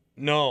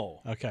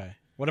 No. Okay.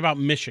 What about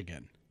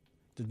Michigan?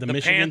 Did the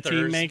Michigan Panthers,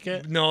 team make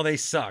it? No, they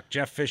suck.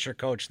 Jeff Fisher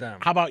coached them.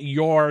 How about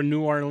your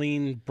New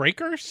Orleans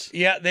Breakers?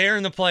 Yeah, they're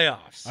in the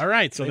playoffs. All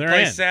right, so they they're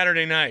play in.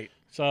 Saturday night.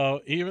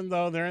 So even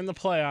though they're in the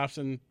playoffs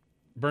and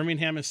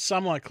Birmingham is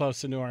somewhat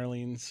close to New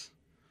Orleans,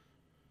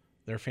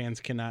 their fans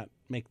cannot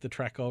make the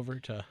trek over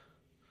to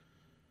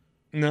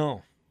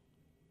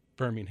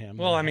Birmingham.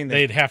 Well, I mean,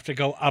 they'd have to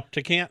go up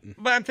to Canton.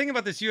 But I'm thinking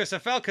about this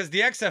USFL because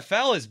the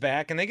XFL is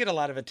back and they get a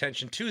lot of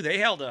attention too. They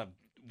held a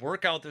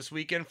workout this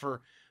weekend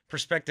for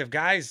prospective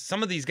guys.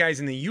 Some of these guys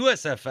in the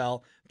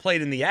USFL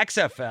played in the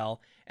XFL,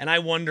 and I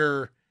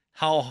wonder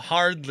how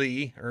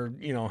hardly, or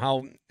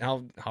how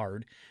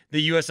hard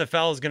the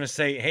USFL is going to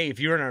say, "Hey, if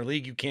you're in our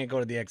league, you can't go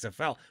to the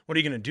XFL." What are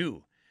you going to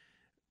do?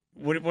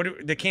 What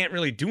they can't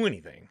really do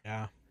anything.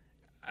 Yeah.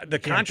 The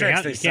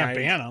contracts they signed, can't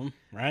ban them,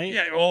 right?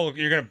 Yeah. Oh,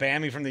 you're going to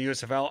ban me from the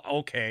USFL?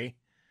 Okay.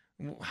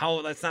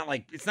 How? That's not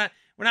like it's not.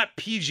 We're not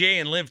PGA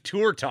and Live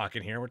Tour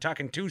talking here. We're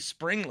talking 2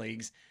 spring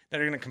leagues that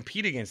are going to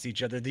compete against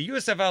each other. The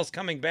USFL is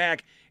coming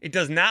back. It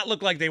does not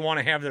look like they want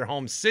to have their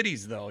home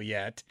cities though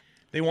yet.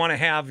 They want to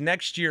have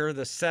next year.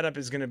 The setup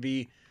is going to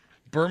be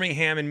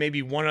Birmingham and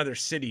maybe one other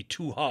city,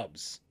 2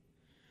 hubs.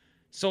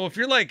 So if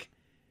you're like,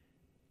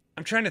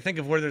 I'm trying to think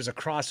of where there's a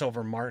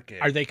crossover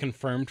market. Are they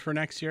confirmed for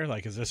next year?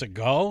 Like, is this a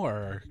go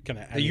or can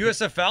it? The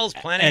USFL is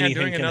planning on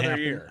doing another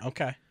happen? year.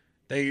 Okay.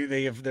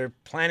 They're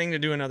planning to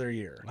do another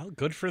year. Well,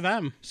 good for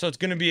them. So it's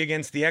going to be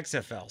against the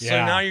XFL. So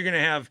Yeah. now you're going to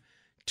have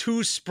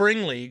 2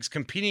 spring leagues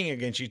competing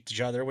against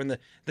each other when the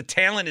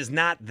talent is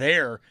not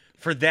there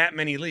for that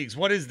many leagues.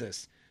 What is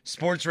this?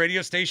 Sports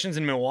radio stations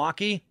in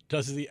Milwaukee?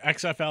 Does the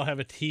XFL have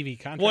a TV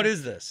contract? What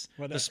is this?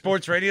 The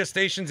sports radio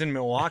stations in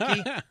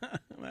Milwaukee?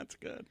 That's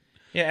good.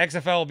 Yeah,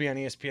 XFL will be on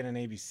ESPN and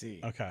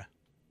ABC. Okay.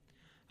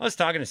 I was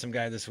talking to some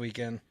guy this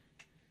weekend,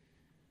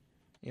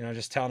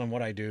 just telling him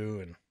what I do,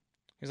 and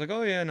he's like,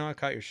 "Oh yeah, no, I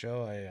caught your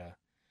show.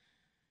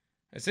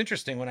 It's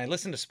interesting when I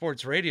listen to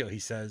sports radio," he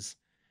says,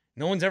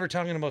 "no one's ever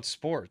talking about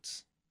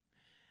sports."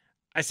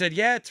 I said,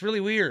 "Yeah, it's really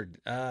weird.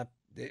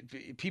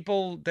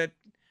 People that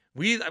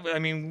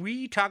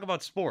we talk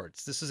about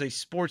sports. This is a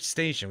sports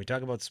station. We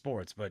talk about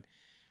sports, but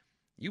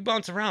you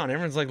bounce around.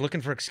 Everyone's like looking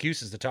for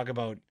excuses to talk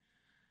about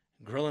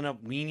grilling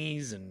up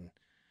weenies and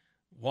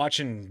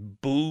watching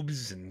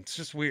boobs, and it's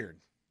just weird.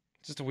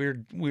 It's just a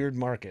weird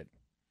market."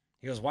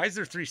 He goes, "Why is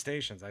there 3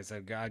 stations?" I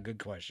said, "God, good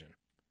question."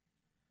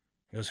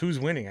 He goes, "Who's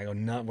winning?" I go,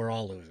 "No, we're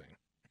all losing."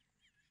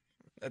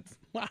 That's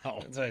Wow.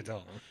 That's what I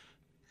told him.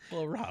 A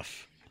little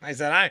rough. I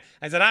said,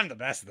 "I'm the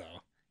best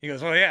though." He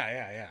goes, "Well,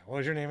 yeah. What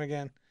was your name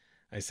again?"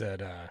 I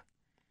said,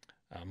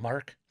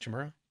 Mark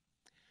Chimura.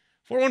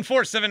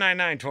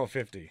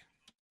 414-799-1250.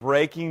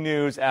 Breaking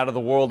news out of the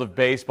world of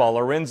baseball.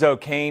 Lorenzo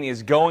Cain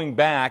is going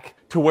back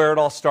to where it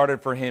all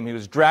started for him. He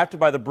was drafted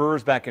by the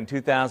Brewers back in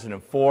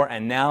 2004,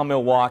 and now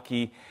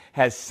Milwaukee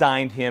has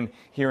signed him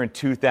here in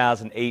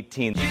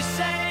 2018. You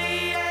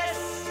say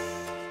yes.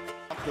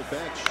 Off the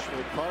bench for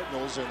the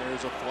Cardinals, and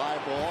there's a fly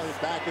ball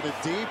back in the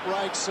deep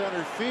right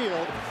center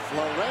field.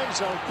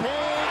 Lorenzo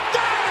Cain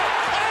got it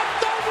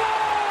at the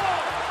wall!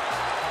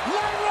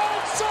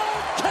 Lorenzo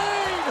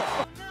Cain!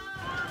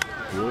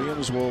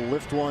 Williams will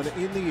lift one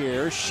in the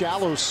air,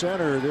 shallow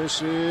center.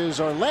 This is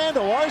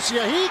Orlando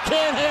Arcia. He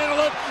can't handle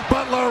it,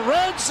 but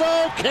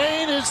Lorenzo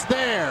Cain is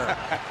there.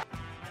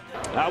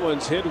 That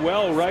one's hit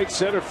well right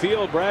center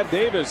field. Brad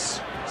Davis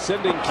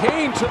sending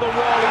Cain to the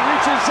wall. He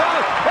reaches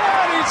out,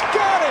 and he's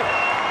got it.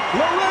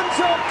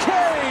 Lorenzo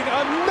Cain,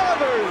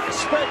 another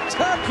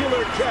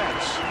spectacular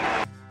catch.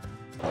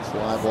 A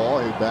fly ball,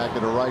 he back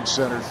into right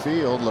center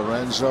field.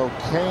 Lorenzo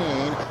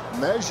Cain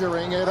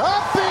measuring it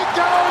up. He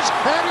goes,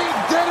 and he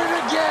did it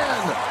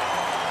again.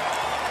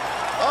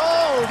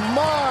 Oh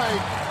my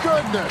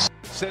goodness.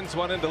 Sends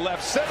one into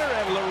left center,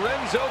 and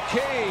Lorenzo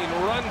Cain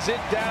runs it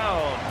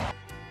down.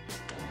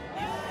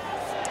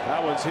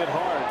 That one's hit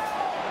hard.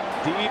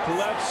 Deep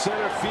left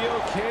center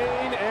field,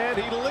 Cain, and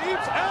he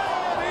leaps,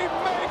 and he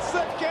makes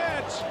the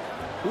catch.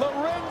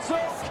 Lorenzo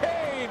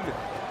Cain,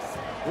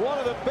 one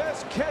of the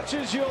best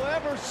catches you'll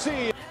ever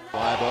see.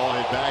 Fly ball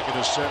hit back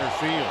into center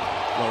field.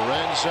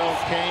 Lorenzo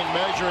Cain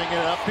measuring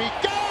it up. He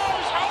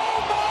goes! Oh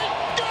my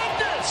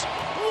goodness!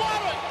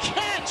 What a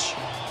catch!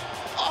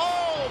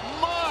 Oh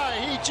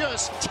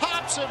just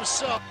tops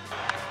himself.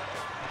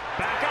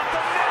 Back up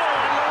the middle,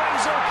 and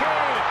Lorenzo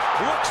Cain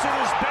looks to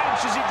his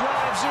bench as he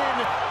drives in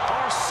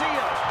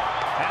Arcia.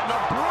 And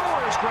the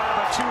Brewers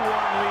grab a 2-1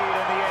 lead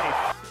in the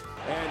 8th.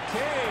 And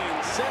Cain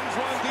sends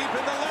one deep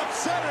into left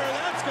center.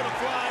 That's going to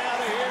fly out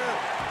of here.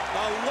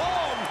 A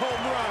long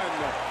home run.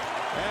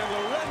 And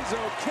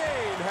Lorenzo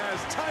Cain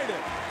has tied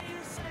it.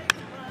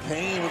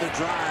 Cain with a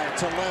drive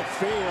to left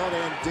field,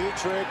 and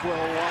Dietrich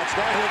will watch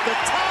that hit the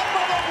top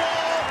of the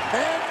wall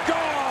and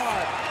gone.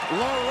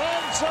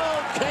 Lorenzo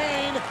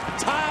Cain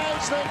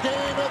ties the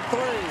game at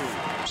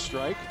 3.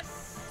 Strike.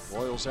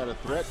 Royals had a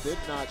threat, did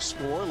not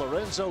score.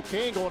 Lorenzo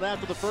Cain going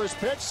after the first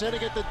pitch,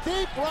 sending it to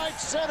deep right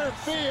center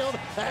field,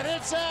 and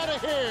it's out of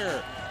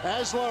here.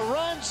 As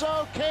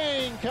Lorenzo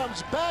Cain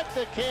comes back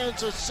to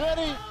Kansas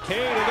City.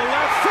 Cain in the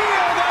left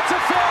field, that's a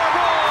fair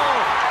ball,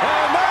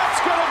 and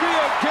that's going to be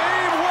a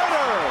game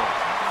winner.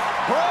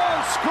 Braun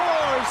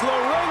scores,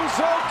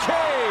 Lorenzo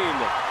Cain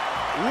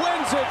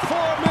wins it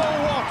for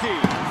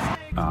Milwaukee.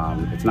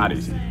 It's not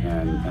easy,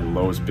 and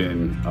Lo's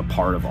been a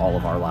part of all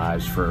of our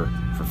lives for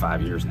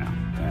 5 years now,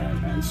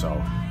 and so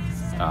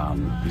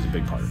he's a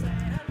big part of it.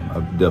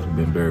 I've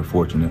definitely been very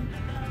fortunate,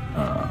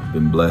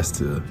 been blessed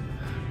to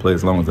play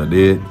as long as I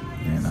did,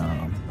 and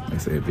like I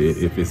say,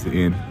 if it's the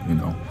end,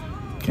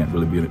 can't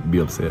really be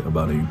upset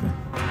about anything.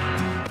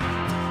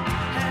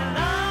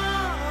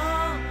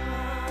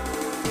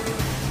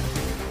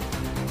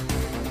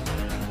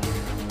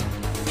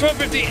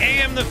 12:50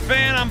 a.m. The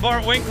Fan. I'm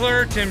Bart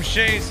Winkler. Tim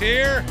Shea's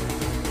here.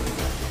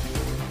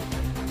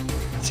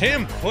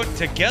 Tim put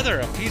together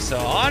a piece of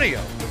audio.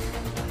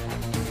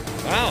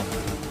 Wow.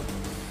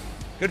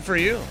 Good for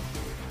you.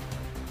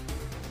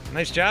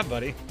 Nice job,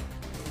 buddy.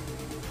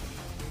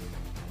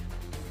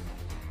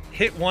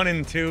 Hit 1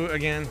 and 2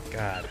 again.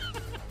 God.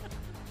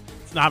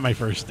 It's not my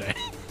first day.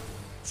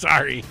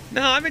 Sorry.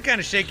 No, I've been kind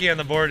of shaky on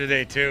the board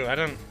today, too. I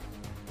don't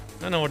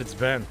know what it's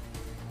been.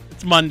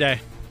 It's Monday.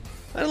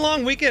 A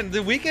long weekend.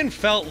 The weekend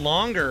felt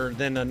longer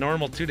than a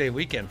normal 2-day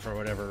weekend for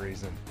whatever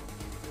reason.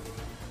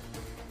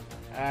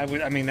 I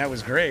mean, that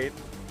was great.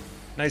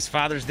 Nice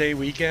Father's Day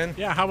weekend.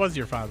 Yeah, how was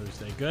your Father's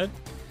Day? Good?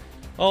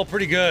 Oh,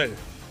 pretty good.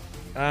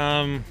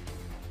 What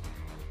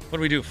did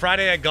we do?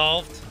 Friday I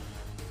golfed.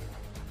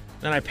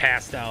 Then I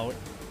passed out.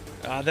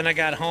 Then I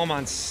got home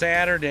on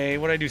Saturday.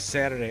 What did I do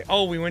Saturday?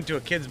 Oh, we went to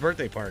a kid's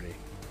birthday party.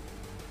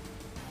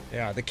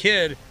 Yeah, the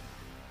kid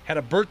had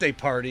a birthday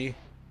party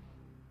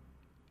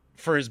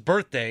for his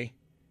birthday,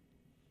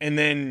 and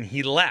then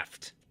he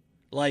left.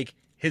 Like,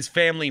 his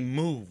family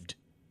moved.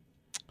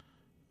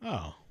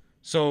 Oh.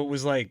 So it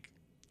was like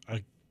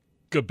a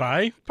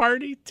goodbye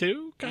party,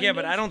 too? Yeah,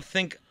 but I don't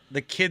think the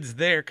kids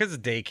there, because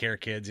it's daycare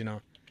kids,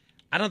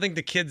 I don't think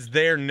the kids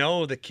there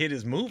know the kid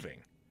is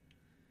moving.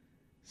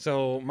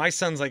 So my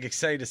son's like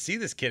excited to see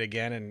this kid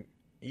again, and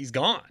he's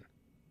gone.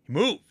 He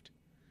moved.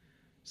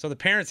 So the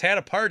parents had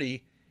a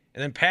party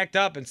and then packed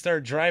up and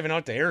started driving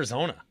out to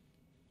Arizona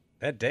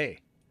that day,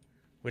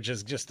 which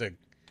is just a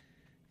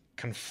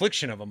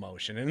confliction of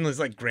emotion. And it was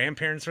like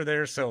grandparents were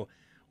there, so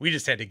we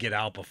just had to get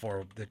out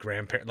before the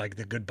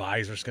the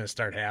goodbyes were going to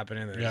start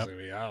happening. And Yep.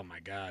 oh my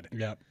God.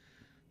 Yep.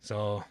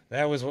 So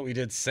that was what we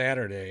did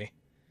Saturday.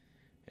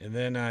 And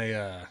then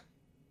I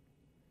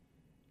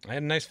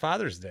had a nice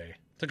Father's Day.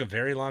 Took a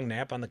very long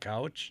nap on the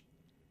couch.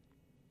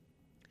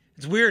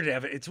 It's weird to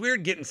have it. It's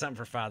weird getting something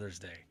for Father's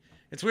Day.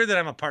 It's weird that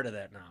I'm a part of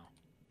that now.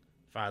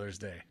 Father's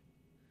Day.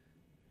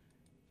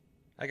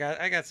 I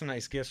got some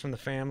nice gifts from the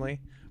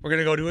family. We're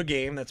gonna go to a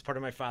game. That's part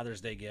of my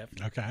Father's Day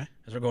gift. Okay.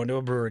 As we're going to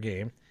a Brewer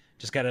game.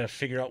 Just got to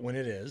figure out when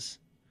it is.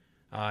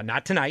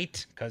 Not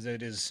tonight, because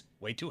it is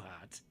way too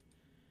hot.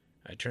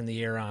 I turned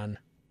the air on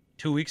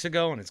 2 weeks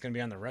ago, and it's going to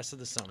be on the rest of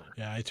the summer.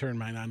 Yeah, I turned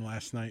mine on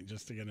last night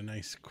just to get a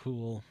nice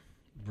cool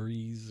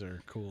breeze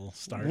or cool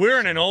start. We're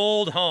in an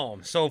old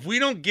home, so if we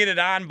don't get it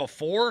on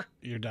before...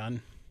 You're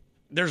done?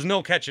 There's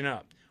no catching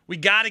up. We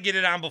got to get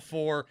it on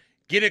before,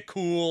 get it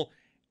cool,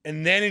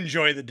 and then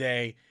enjoy the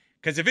day.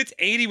 Because if it's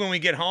 80 when we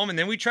get home and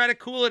then we try to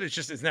cool it,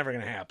 it's never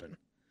going to happen.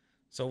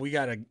 So we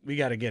gotta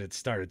get it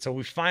started. So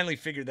we finally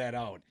figured that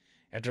out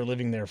after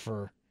living there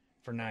for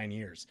 9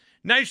 years.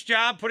 Nice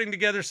job putting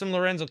together some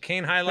Lorenzo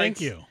Cain highlights.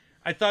 Thank you.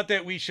 I thought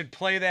that we should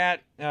play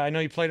that. I know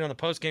you played it on the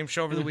post-game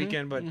show over the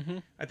weekend, but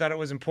I thought it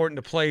was important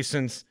to play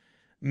since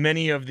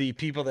many of the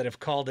people that have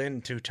called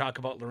in to talk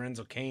about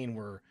Lorenzo Cain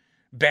were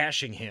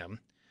bashing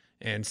him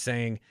and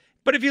saying,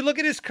 but if you look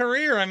at his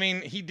career, I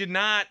mean, he did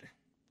not,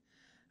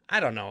 I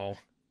don't know.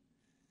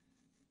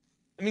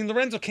 I mean,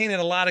 Lorenzo Cain had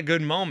a lot of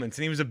good moments,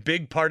 and he was a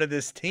big part of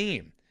this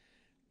team.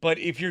 But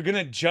if you're going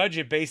to judge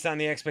it based on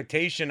the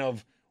expectation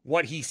of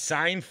what he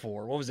signed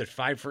for, what was it,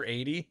 5 for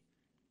 $80?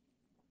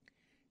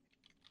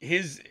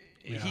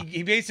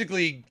 He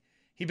basically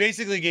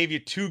gave you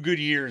 2 good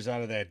years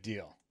out of that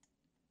deal.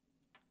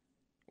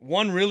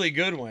 One really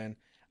good one.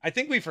 I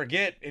think we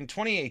forget, in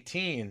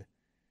 2018,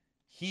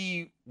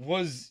 he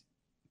was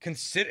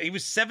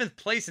 7th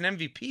place in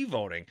MVP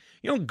voting.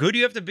 You know how good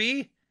you have to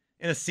be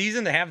in a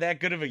season to have that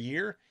good of a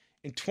year?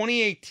 In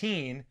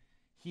 2018,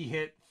 he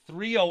hit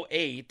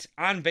 .308.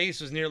 On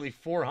base was nearly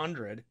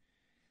 400.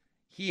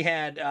 He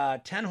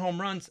had 10 home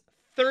runs,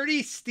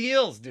 30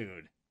 steals,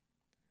 dude.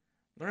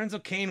 Lorenzo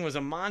Cain was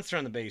a monster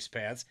on the base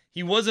paths.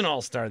 He was an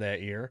all-star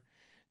that year.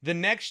 The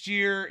next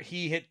year,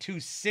 he hit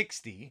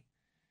 .260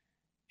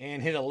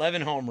 and hit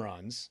 11 home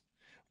runs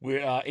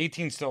with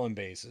 18 stolen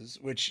bases,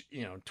 which,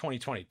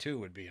 2022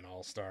 would be an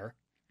all-star.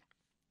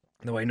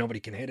 The way nobody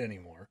can hit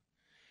anymore.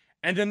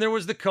 And then there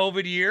was the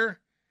COVID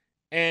year,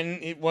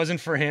 and it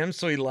wasn't for him,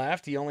 so he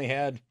left. He only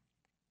had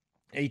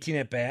 18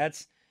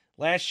 at-bats.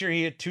 Last year,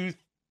 he hit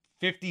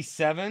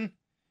 .257,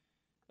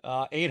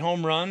 8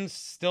 home runs,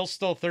 still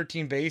stole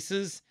 13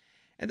 bases.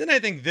 And then I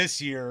think this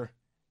year,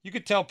 you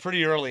could tell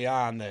pretty early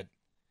on that,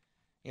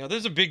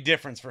 there's a big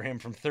difference for him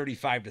from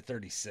 35 to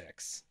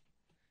 36.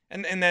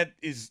 And that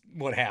is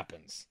what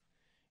happens.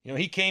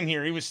 He came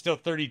here, he was still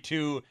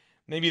 32.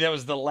 Maybe that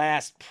was the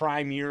last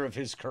prime year of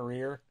his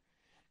career.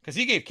 Because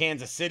he gave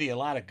Kansas City a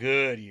lot of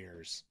good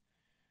years.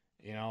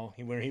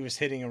 Where he was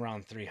hitting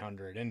around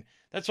 300. And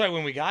that's why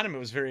when we got him, it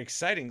was very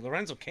exciting.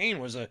 Lorenzo Cain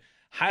was a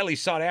highly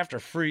sought-after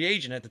free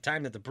agent at the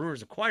time that the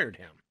Brewers acquired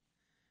him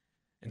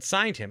and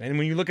signed him. And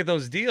when you look at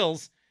those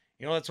deals,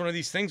 that's one of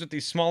these things with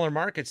these smaller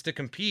markets. To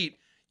compete,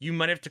 you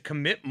might have to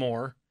commit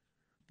more,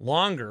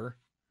 longer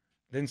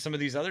than some of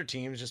these other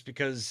teams just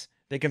because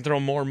they can throw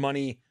more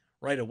money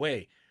right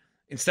away.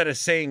 Instead of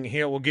saying,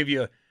 here, we'll give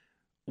you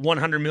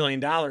 $100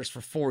 million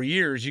for 4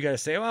 years, you got to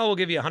say, well, we'll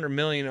give you $100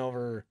 million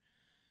over,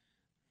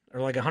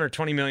 or like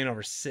 $120 million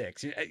over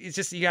 6. It's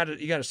just, you got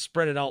to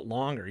spread it out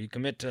longer. You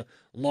commit to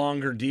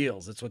longer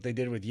deals. That's what they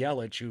did with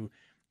Yelich, who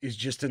is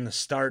just in the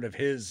start of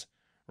his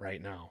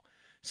right now.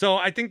 So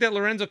I think that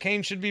Lorenzo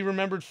Cain should be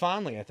remembered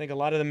fondly. I think a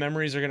lot of the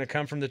memories are going to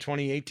come from the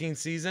 2018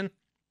 season.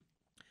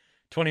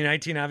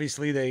 2019,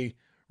 obviously, they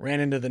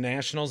ran into the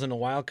Nationals in a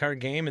wild card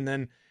game. And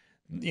then,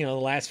 the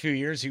last few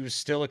years, he was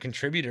still a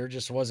contributor,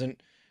 just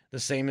wasn't the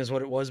same as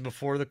what it was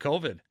before the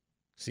COVID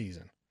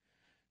season.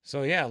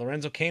 So, yeah,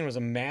 Lorenzo Cain was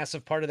a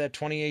massive part of that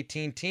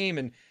 2018 team,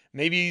 and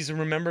maybe he's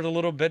remembered a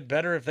little bit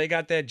better if they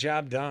got that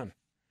job done.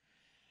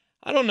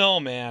 I don't know,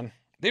 man.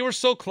 They were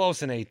so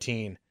close in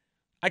 18.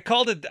 I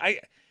called it,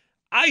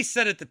 I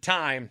said at the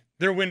time,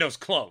 their window's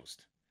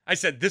closed. I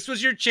said, this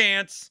was your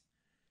chance.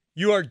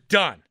 You are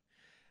done.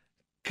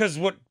 Because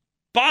what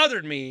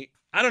bothered me,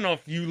 I don't know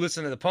if you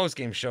listened to the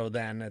postgame show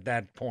then at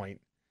that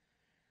point,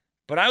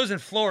 but I was in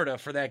Florida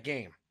for that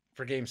game,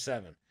 for Game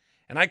 7.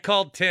 And I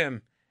called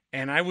Tim,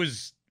 and I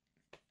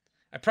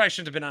probably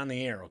shouldn't have been on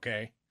the air,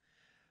 okay?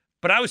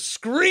 But I was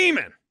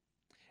screaming,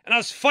 and I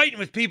was fighting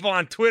with people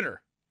on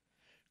Twitter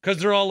because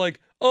they're all like,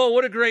 oh,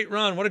 what a great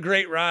run, what a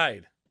great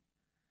ride.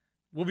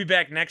 We'll be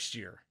back next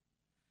year.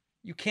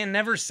 You can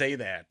never say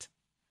that.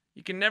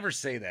 You can never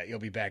say that you'll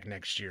be back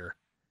next year.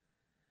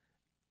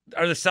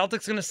 Are the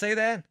Celtics going to say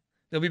that?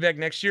 They'll be back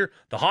next year?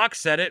 The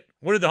Hawks said it.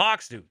 What did the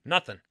Hawks do?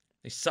 Nothing.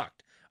 They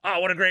sucked. Oh,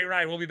 what a great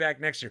ride. We'll be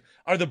back next year.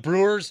 Are the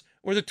Brewers,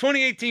 were the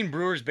 2018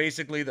 Brewers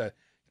basically the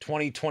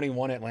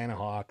 2021 Atlanta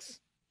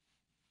Hawks?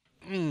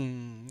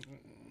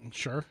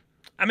 Sure.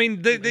 I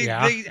mean, they're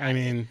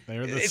the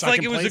it's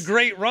like it was a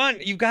great run.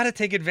 You've got to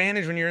take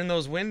advantage when you're in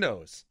those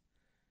windows.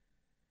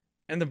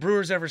 And the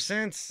Brewers ever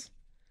since.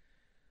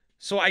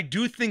 So I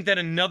do think that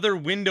another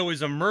window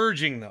is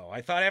emerging, though.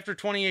 I thought after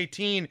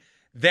 2018,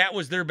 that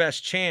was their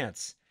best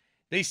chance.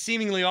 They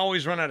seemingly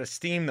always run out of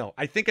steam, though.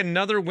 I think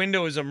another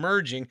window is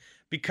emerging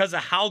because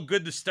of how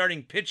good the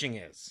starting pitching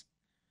is.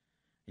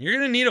 You're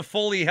going to need a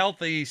fully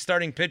healthy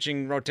starting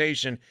pitching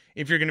rotation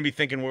if you're going to be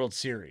thinking World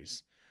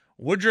Series.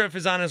 Woodruff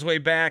is on his way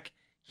back.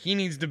 He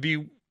needs to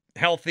be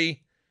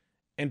healthy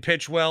and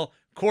pitch well.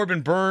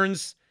 Corbin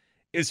Burns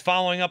is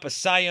following up a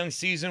Cy Young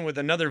season with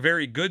another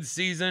very good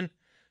season,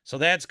 so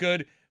that's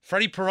good.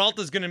 Freddie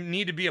Peralta is going to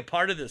need to be a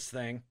part of this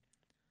thing.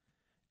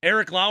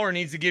 Eric Lauer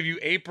needs to give you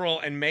April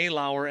and May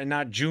Lauer and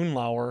not June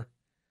Lauer.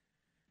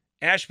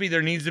 Ashby,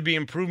 there needs to be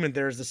improvement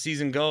there as the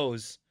season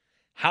goes.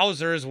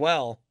 Hauser as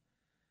well.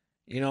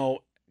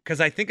 Because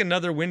I think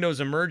another window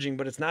is emerging,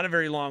 but it's not a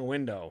very long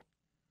window.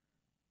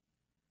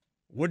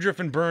 Woodruff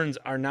and Burns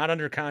are not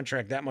under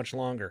contract that much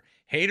longer.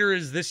 Hader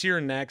is this year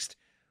and next.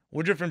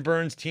 Woodruff and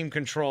Burns team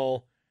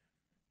control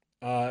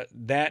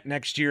that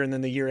next year and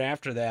then the year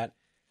after that.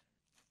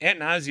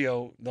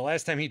 Attanasio, the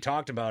last time he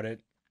talked about it,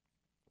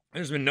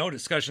 there's been no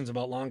discussions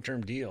about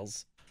long-term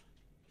deals.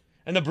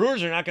 And the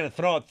Brewers are not going to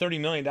throw out $30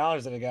 million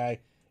at a guy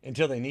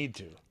until they need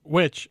to.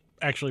 Which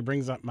actually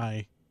brings up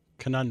my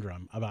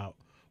conundrum about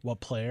what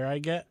player I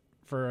get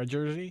for a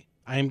jersey.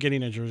 I am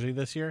getting a jersey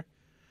this year.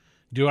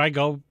 Do I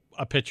go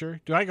a pitcher?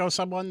 Do I go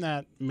someone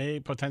that may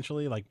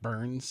potentially like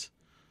Burns?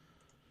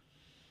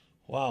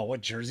 Wow,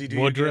 what jersey do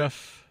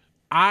Woodruff.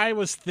 You get? I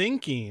was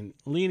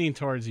leaning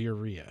towards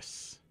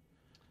Urias.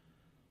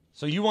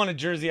 So you want a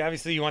jersey,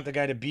 obviously you want the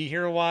guy to be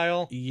here a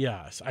while?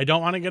 Yes. I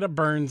don't want to get a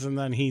Burns and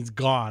then he's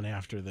gone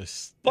after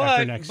this.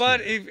 But next year.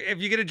 If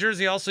you get a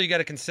jersey, also you got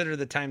to consider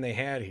the time they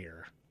had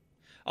here.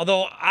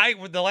 Although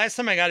the last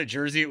time I got a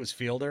jersey, it was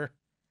Fielder.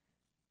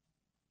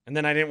 And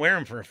then I didn't wear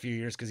him for a few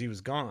years because he was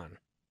gone.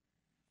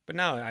 But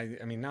now,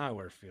 now I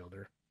wear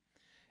Fielder.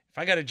 If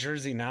I got a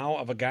jersey now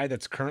of a guy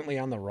that's currently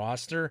on the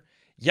roster,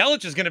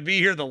 Yelich is going to be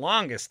here the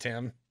longest,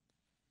 Tim.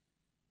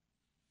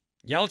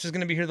 Yelich is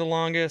going to be here the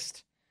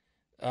longest.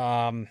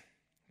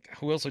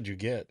 Who else would you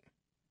get?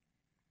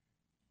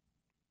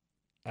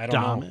 I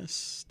don't know.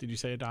 Did you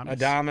say Adames?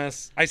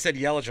 Adames. I said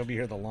Yelich will be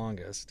here the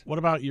longest. What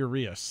about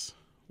Urias?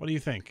 What do you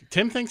think?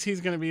 Tim thinks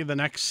he's going to be the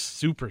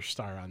next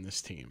superstar on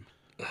this team.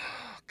 Oh,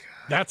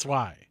 God. That's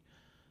why.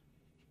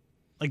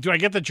 Like, do I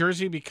get the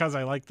jersey because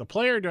I like the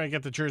player, or do I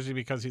get the jersey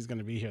because he's going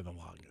to be here the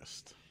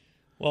longest?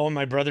 Well, when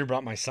my brother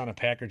brought my son a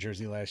Packer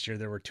jersey last year,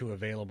 there were 2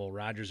 available,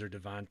 Rodgers or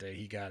Devontae.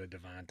 He got a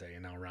Devontae,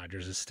 and now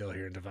Rodgers is still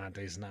here and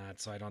Devontae's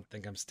not, so I don't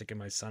think I'm sticking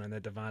my son in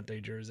that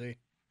Devontae jersey.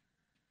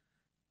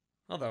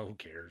 Although, who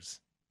cares?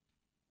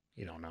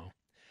 You don't know.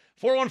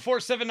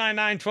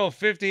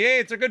 414-799-1250. Hey,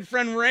 it's our good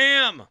friend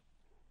Ram.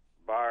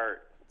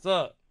 Bart. What's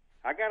up?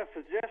 I got a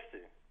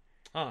suggestion.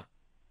 Huh.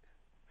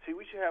 See,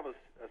 we should have a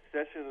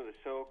session of the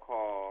show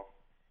called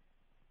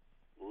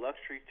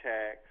Luxury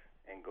Tax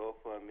and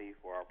GoFundMe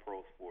for our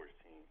pro sports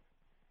team.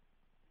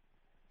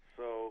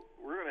 So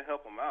we're going to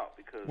help them out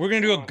because... We're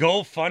going to do a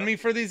GoFundMe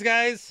for these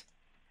guys?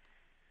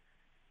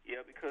 Yeah,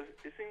 because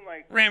it seemed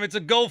like... Ram, it's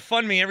a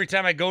GoFundMe every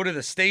time I go to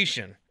the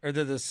station or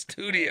the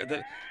studio,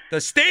 the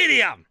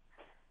stadium.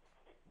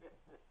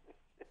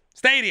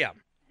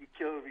 Stadium. You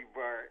killing me,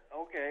 Bart.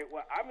 Okay,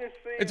 well, I'm just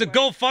saying... It's a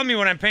GoFundMe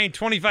when I'm paying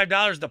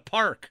 $25 to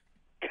park.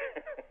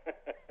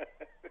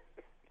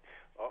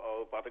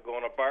 Uh-oh, about to go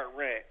on a Bart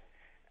rant.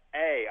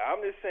 Hey,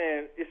 I'm just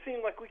saying, it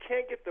seems like we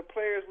can't get the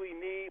players we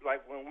need,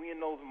 like when we in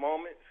those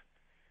moments.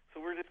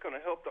 So we're just going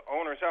to help the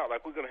owners out.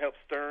 Like we're going to help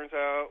Stearns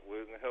out.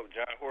 We're going to help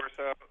John Horst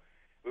out.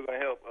 We're going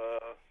to help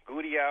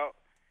Goody out.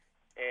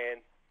 And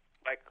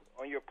like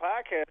on your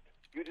podcast,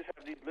 you just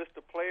have these list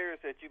of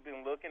players that you've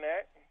been looking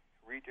at,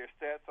 read their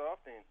stats off,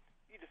 and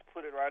you just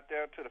put it right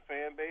down to the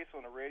fan base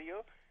on the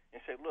radio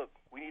and say, look,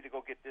 we need to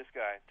go get this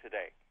guy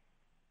today.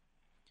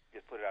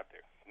 Just put it out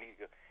there. We need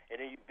to go. And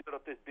then you build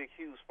up this big,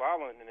 huge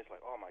following, and it's like,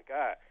 oh, my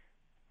God,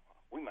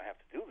 we might have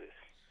to do this.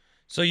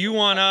 So you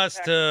want us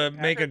to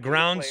make a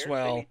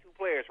groundswell? They need 2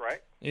 players, right?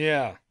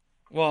 Yeah.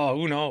 Well,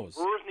 who knows?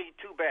 Brewers need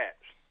 2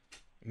 bats.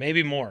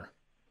 Maybe more.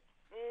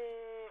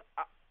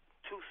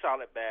 2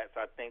 solid bats,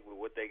 I think, with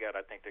what they got.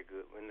 I think they're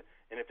good. And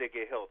if they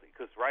get healthy.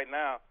 Because right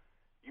now,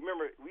 you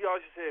remember, we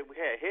always said we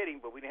had hitting,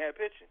 but we didn't have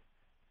pitching.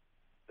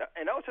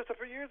 And that was just a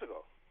few years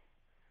ago.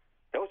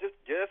 That was just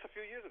a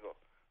few years ago.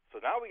 So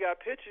now we got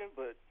pitching,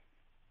 but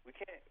we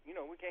can't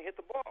hit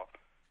the ball.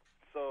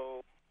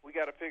 So we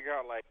got to figure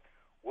out, like,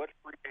 what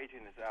free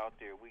agent is out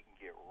there we can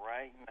get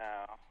right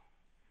now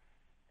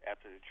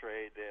after the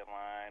trade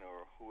deadline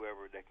or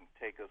whoever that can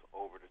take us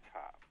over the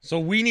top. So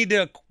we need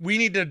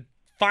to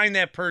find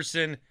that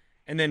person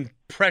and then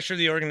pressure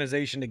the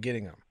organization to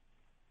getting them.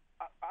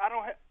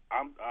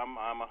 I'm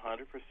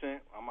 100%.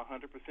 I'm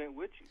 100%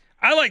 with you.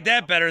 I like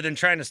that better than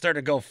trying to start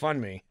a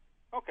GoFundMe.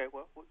 Okay,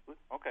 well,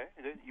 okay.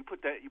 You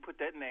put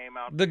that name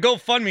out. The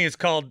GoFundMe is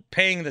called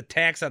paying the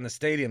tax on the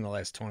stadium the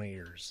last 20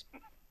 years.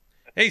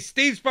 Hey,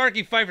 Steve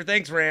Sparky Pfeiffer,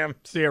 thanks, Ram.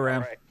 See you,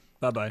 Ram. Right.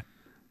 Bye-bye.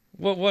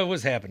 What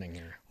was happening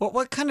here? Well,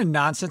 what kind of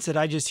nonsense did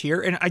I just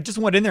hear? And I just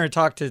went in there and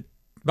talked to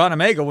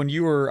Bonamega when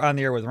you were on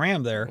the air with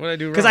Ram there. What did I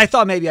do wrong? Because I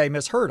thought maybe I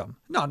misheard him.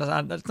 No,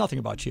 that's nothing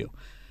about you.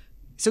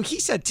 So he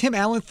said Tim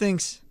Allen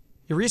thinks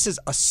Urias is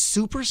a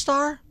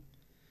superstar?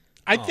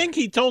 I think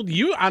he told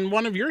you on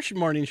one of your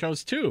morning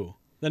shows, too.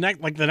 The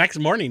next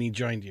morning he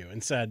joined you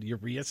and said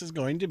Urias is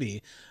going to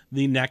be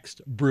the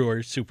next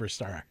Brewers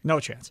superstar. No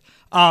chance.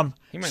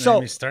 He might not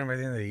be starting by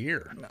the end of the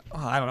year.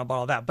 I don't know about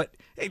all that, but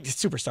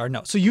superstar,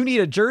 no. So you need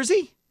a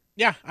jersey?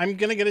 Yeah, I'm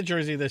going to get a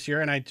jersey this year,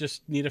 and I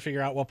just need to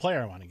figure out what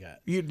player I want to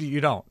get.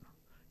 You don't.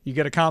 You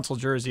get a console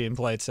jersey and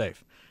play it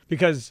safe.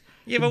 Because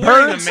but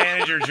wearing the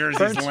manager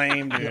jersey's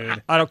lame,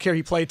 dude. I don't care.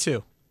 He played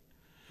too.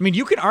 I mean,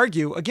 you can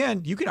argue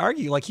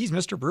like he's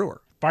Mr.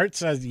 Brewer. Bart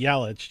says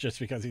Yelich just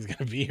because he's going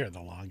to be here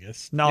the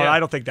longest. No, I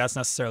don't think that's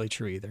necessarily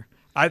true either.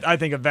 I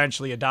think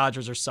eventually a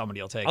Dodgers or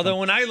somebody will take him. Although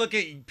when I look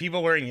at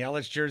people wearing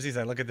Yelich jerseys,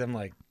 I look at them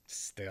like,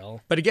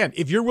 still. But again,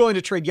 if you're willing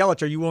to trade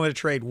Yelich, are you willing to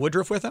trade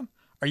Woodruff with him?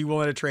 Are you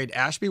willing to trade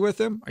Ashby with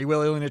him? Are you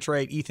willing to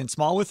trade Ethan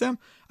Small with him?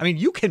 I mean,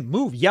 you can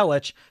move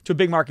Yelich to a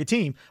big market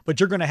team,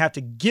 but you're going to have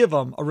to give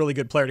him a really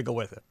good player to go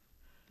with it.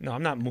 No,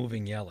 I'm not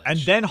moving Yelich. And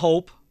then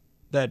hope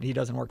that he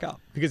doesn't work out.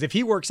 Because if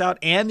he works out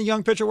and the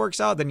young pitcher works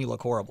out, then you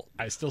look horrible.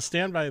 I still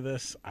stand by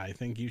this. I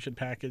think you should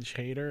package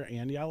Hader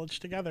and Yelich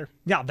together.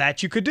 Yeah,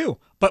 that you could do.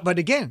 But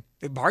again,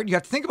 Bart, you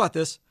have to think about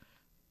this.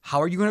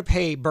 How are you going to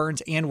pay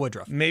Burns and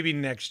Woodruff? Maybe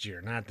next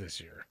year, not this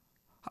year.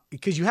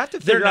 Because you have to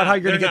figure out how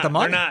you're going to get the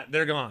money.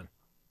 They're gone.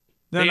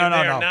 No.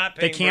 Not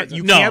they can't. Burns.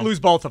 You can't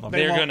lose both of them.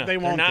 They won't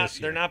this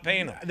year. They're not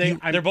paying them.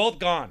 They're both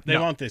gone. They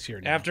won't this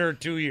year. No. After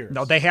 2 years.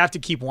 No, they have to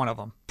keep one of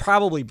them.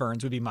 Probably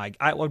Burns would be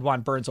I would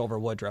want Burns over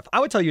Woodruff. I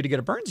would tell you to get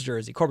a Burns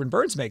jersey. Corbin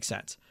Burns makes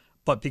sense.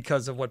 But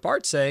because of what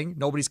Bart's saying,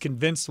 nobody's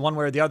convinced one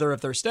way or the other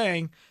if they're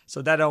staying.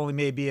 So that only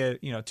may be a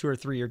 2 or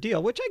 3 year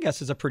deal, which I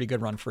guess is a pretty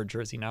good run for a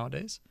jersey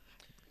nowadays.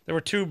 There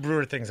were 2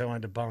 Brewer things I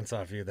wanted to bounce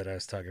off you that I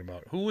was talking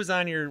about. Who was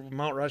on your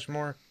Mount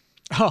Rushmore?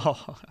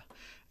 Oh,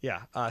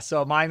 Yeah.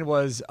 So mine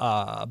was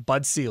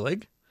Bud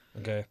Selig.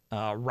 Okay.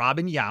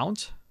 Robin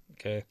Yount.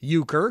 Okay.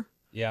 Euchre.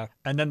 Yeah.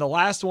 And then the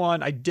last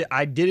one I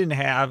didn't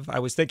have. I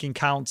was thinking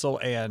Council,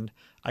 and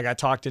I got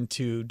talked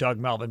into Doug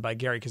Melvin by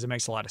Gary because it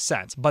makes a lot of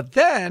sense. But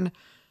then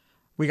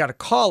we got a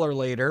caller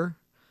later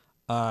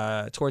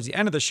towards the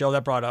end of the show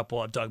that brought up,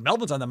 well, if Doug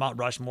Melvin's on the Mount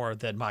Rushmore,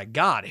 then my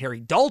God, Harry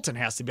Dalton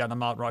has to be on the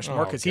Mount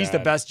Rushmore because he's the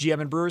best GM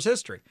in Brewers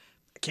history.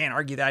 I can't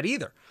argue that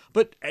either.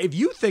 But if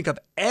you think of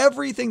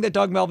everything that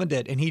Doug Melvin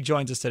did, and he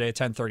joins us today at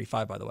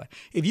 10:35, by the way,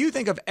 if you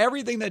think of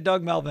everything that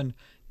Doug Melvin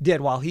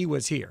did while he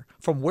was here,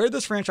 from where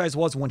this franchise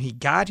was when he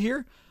got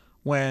here,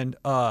 when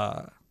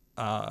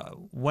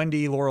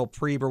Wendy Laurel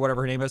Preeb or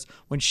whatever her name is,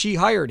 when she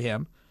hired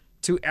him,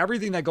 to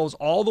everything that goes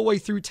all the way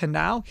through to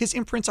now, his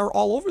imprints are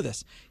all over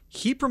this.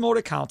 He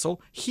promoted Council.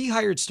 He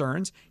hired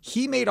Stearns.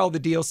 He made all the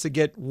deals to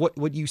get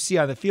what you see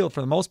on the field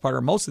for the most part,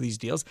 or most of these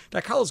deals.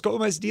 That Carlos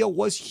Gomez deal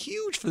was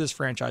huge for this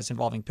franchise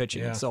involving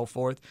pitching and so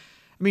forth.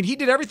 I mean, he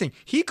did everything.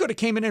 He could have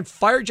came in and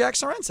fired Jack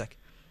Sorensic,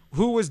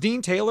 who was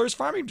Dean Taylor's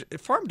farm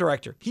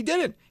director. He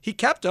didn't. He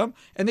kept him,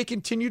 and they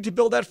continued to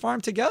build that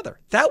farm together.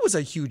 That was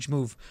a huge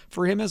move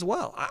for him as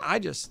well. I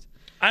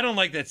don't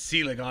like that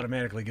Selig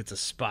automatically gets a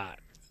spot.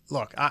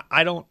 Look,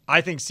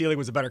 I think Selig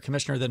was a better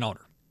commissioner than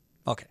owner.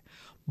 Okay.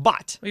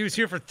 But he was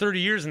here for 30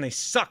 years and they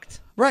sucked.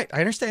 Right. I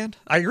understand.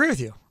 I agree with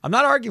you. I'm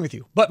not arguing with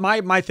you. But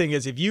my thing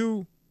is, if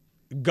you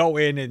go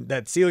in and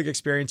that Selig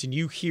experience and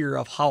you hear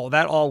of how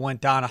that all went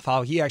down, of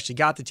how he actually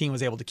got the team,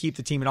 was able to keep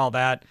the team and all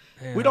that,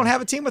 we don't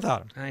have a team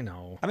without him. I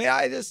know. I mean,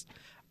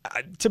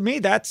 to me,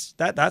 that's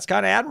kind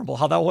of admirable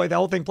how that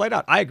whole thing played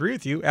out. I agree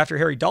with you. After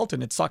Harry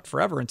Dalton, it sucked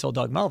forever until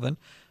Doug Melvin.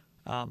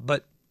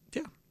 But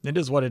yeah, it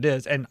is what it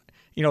is. And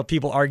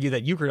people argue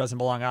that Euchre doesn't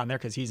belong on there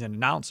because he's an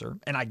announcer,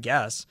 and I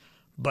guess.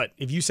 But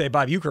if you say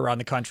Bob Euchre around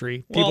the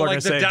country, people are going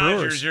to say Dodgers,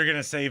 Brewers. You're going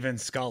to say Vin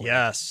Scully.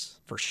 Yes,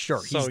 for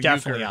sure. So He's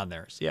definitely Euchre. on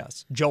theirs.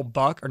 Yes. Jack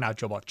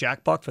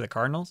Buck for the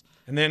Cardinals.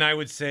 And then I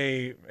would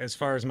say, as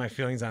far as my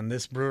feelings on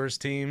this Brewers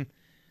team,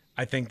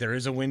 I think there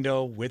is a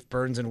window with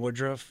Burns and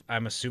Woodruff.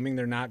 I'm assuming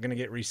they're not going to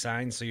get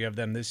re-signed, so you have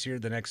them this year,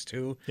 the next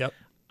two. Yep.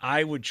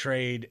 I would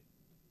trade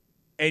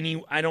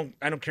I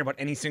don't care about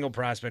any single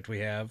prospect we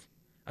have.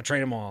 I'll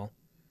trade them all.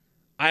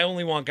 I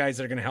only want guys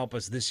that are going to help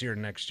us this year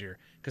and next year,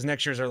 because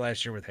next year's our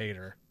last year with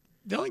Hader.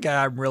 The only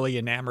guy I'm really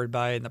enamored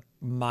by in the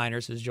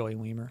minors is Joey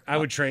Weimer. I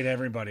would trade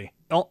everybody.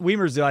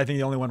 Weimer's, I think,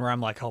 the only one where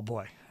I'm like, oh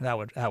boy,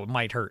 that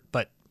might hurt.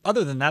 But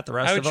other than that, the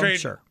rest of them, trade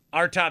sure.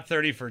 Our top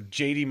 30 for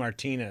J.D.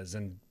 Martinez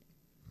and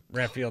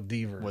Rafael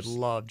Devers. Would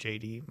love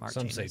J.D. Martinez.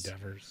 Some say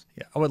Devers.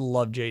 Yeah, I would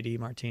love J.D.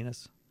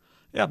 Martinez.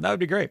 Yeah, that would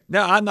be great.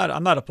 No, I'm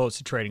not opposed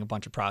to trading a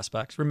bunch of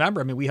prospects.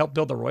 Remember, we helped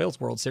build the Royals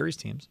World Series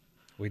teams.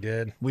 We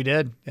did.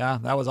 Yeah,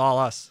 that was all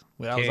us.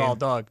 That was all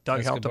Doug.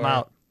 Doug helped them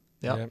out.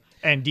 Yep.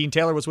 And Dean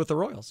Taylor was with the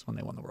Royals when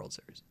they won the World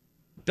Series.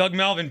 Doug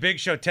Melvin, Big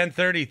Show,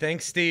 10:30.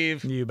 Thanks,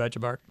 Steve. You betcha,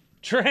 Bart.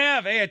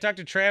 Trav, hey, I talked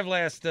to Trav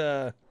last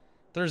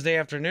Thursday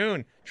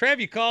afternoon. Trav,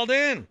 you called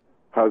in.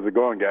 How's it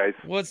going, guys?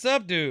 What's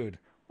up, dude?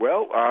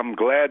 Well, I'm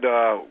glad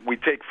we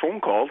take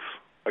phone calls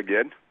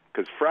again,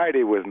 because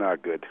Friday was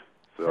not good.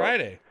 So,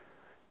 Friday?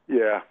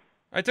 Yeah.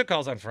 I took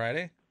calls on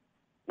Friday.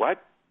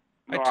 What?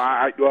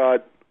 No,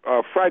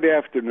 Friday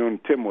afternoon,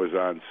 Tim was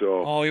on,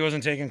 so... Oh, he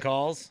wasn't taking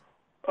calls?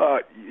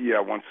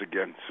 Yeah, once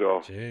again.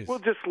 So we'll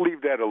just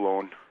leave that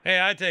alone. Hey,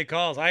 I take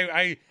calls.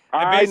 I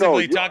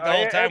basically talked the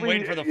whole time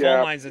waiting for the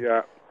phone lines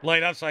to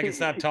light up so I can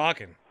stop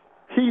talking.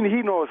 He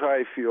knows how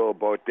I feel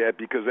about that,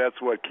 because that's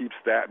what keeps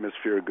the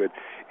atmosphere good.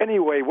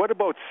 Anyway, what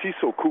about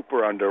Cecil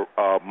Cooper under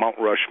Mount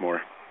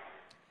Rushmore?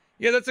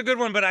 Yeah, that's a good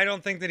one, but I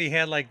don't think that he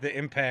had the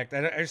impact.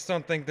 I just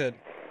don't think that.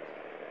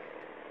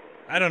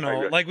 I don't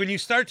know. Like when you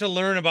start to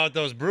learn about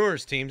those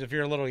Brewers teams, if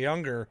you're a little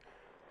younger,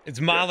 it's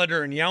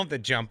Molitor and Yount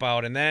that jump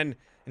out, and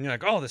you're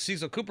like, oh, the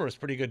Cecil Cooper was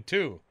pretty good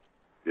too.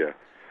 Yeah.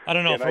 I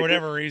don't know, for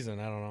whatever reason.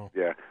 I don't know.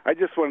 Yeah. I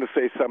just want to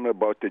say something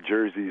about the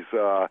jerseys.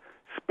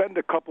 Spend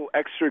a couple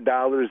extra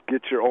dollars,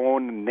 get your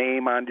own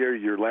name on there,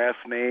 your last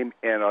name,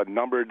 and a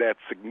number that's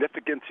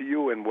significant to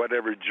you in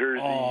whatever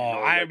jersey.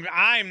 Oh,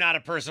 I'm not a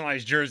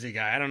personalized jersey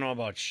guy. I don't know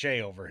about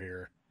Shea over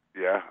here.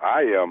 Yeah,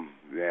 I am,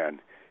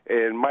 man.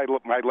 And my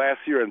last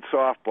year in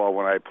softball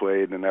when I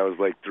played, and that was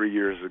 3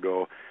 years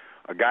ago,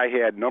 a guy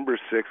had number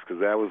 6,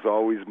 because that was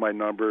always my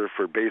number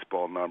for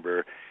baseball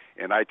number,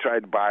 and I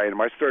tried to buy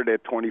him. I started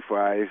at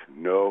 25,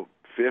 no.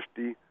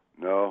 50,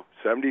 no.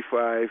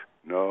 75,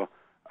 no.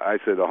 I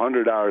said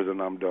 $100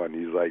 and I'm done.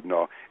 He's like,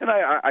 no. And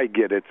I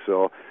get it.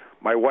 So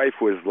my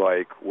wife was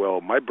like, well,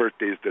 my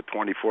birthday's the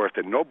 24th,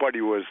 and nobody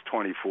was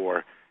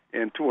 24,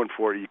 and 2 and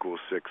 4 equals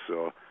 6.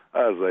 So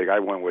I was like, I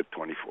went with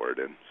 24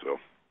 then. So.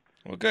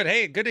 Well, good.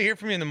 Hey, good to hear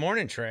from you in the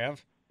morning,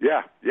 Trav.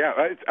 Yeah.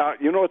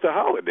 It's a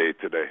holiday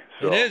today.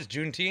 So. It is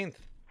Juneteenth.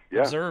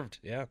 Yeah. Observed.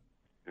 Yeah.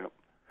 Yep.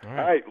 All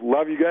right.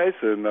 Love you guys,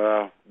 and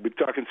we'll be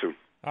talking soon.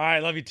 All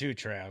right. Love you too,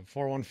 Trav.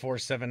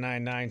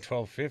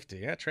 414-799-1250.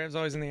 Yeah, Trav's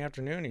always in the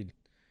afternoon. He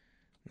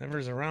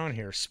never's around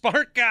here.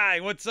 Spark Guy,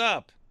 what's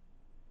up?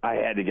 I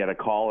had to get a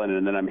call in,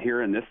 and then I'm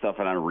hearing this stuff,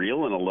 and I'm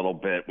reeling a little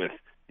bit with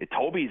it.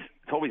 Toby's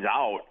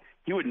out.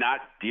 he would not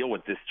deal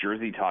with this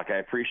jersey talk. I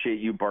appreciate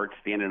you, Bart,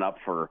 standing up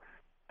for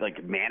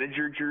like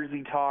manager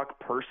jersey talk,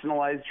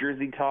 personalized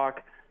jersey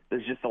talk.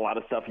 There's just a lot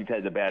of stuff you've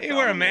had to bat. You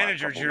wear a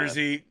manager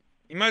jersey,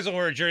 you might as well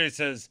wear a jersey that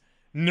says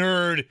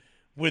nerd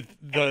with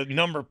the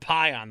number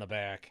pi on the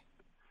back.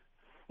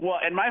 Well,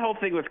 and my whole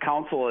thing with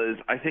Counsell is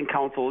I think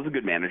Counsell is a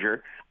good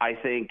manager. I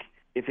think,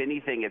 if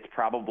anything, it's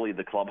probably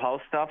the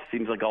clubhouse stuff.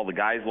 Seems like all the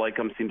guys like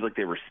him. Seems like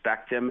they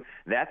respect him.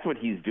 That's what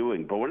he's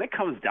doing. But when it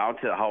comes down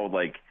to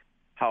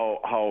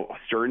how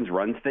Stearns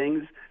runs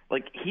things,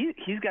 like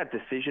he's got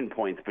decision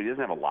points, but he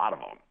doesn't have a lot of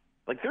them.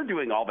 Like they're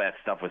doing all that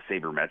stuff with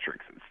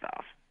sabermetrics and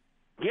stuff.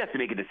 He has to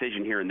make a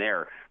decision here and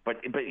there, but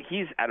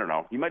he's, I don't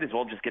know. You might as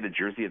well just get a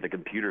jersey of the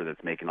computer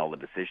that's making all the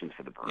decisions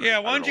for the Birds. Yeah,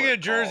 why don't you get a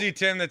jersey,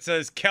 Tim, that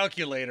says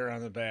calculator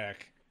on the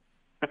back?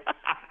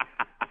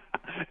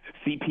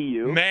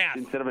 CPU math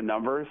instead of a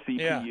number.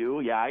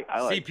 CPU, yeah,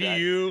 I like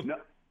CPU.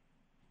 That.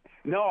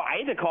 No, I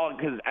had to call it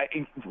because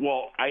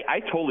I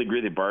totally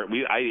agree with Bart.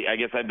 I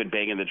guess I've been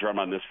banging the drum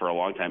on this for a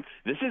long time.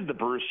 This is the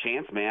Brewers'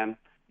 chance, man.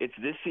 It's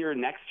this year,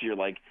 next year.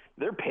 Like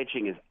their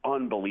pitching is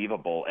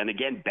unbelievable, and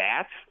again,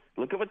 bats.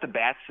 Look at what the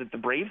bats that the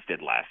Braves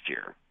did last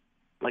year.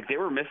 Like they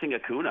were missing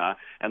Acuna,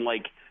 and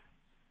like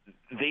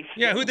they.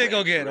 Yeah, who'd they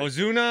go get?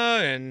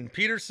 Ozuna and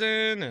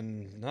Peterson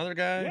and another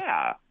guy.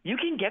 Yeah, you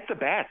can get the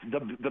bats.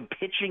 The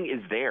pitching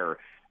is there.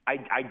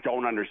 I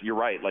don't understand. You're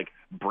right. Like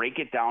break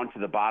it down to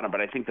the bottom.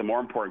 But I think the more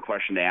important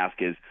question to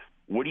ask is,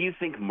 what do you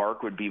think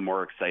Mark would be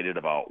more excited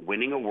about,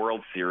 winning a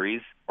World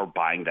Series or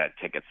buying that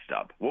ticket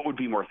stub? What would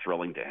be more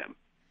thrilling to him?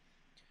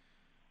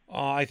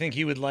 I think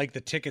he would like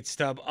the ticket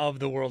stub of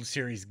the World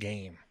Series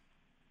game.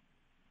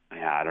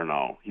 Yeah, I don't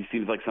know. He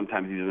seems like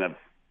sometimes he doesn't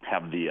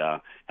have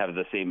the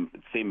same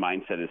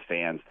mindset as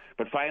fans.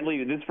 But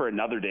finally, this is for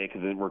another day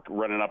because we're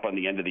running up on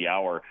the end of the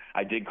hour.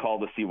 I did call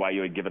to see why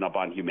you had given up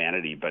on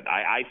humanity, but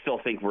I still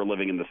think we're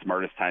living in the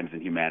smartest times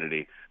in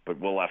humanity. But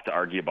we'll have to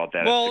argue about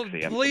that. Well, at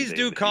 6 a.m. please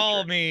do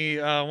call me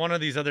one of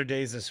these other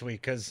days this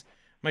week because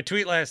my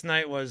tweet last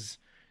night was,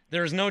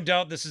 "There is no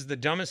doubt this is the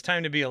dumbest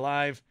time to be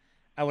alive.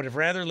 I would have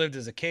rather lived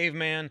as a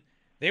caveman.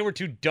 They were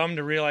too dumb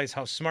to realize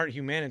how smart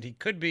humanity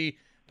could be,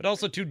 but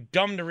also too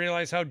dumb to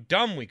realize how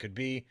dumb we could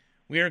be.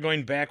 We are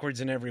going backwards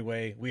in every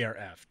way. We are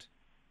effed."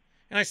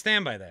 And I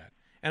stand by that.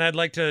 And I'd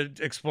like to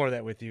explore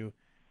that with you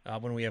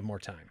when we have more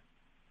time.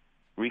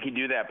 We can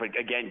do that. But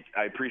again,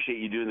 I appreciate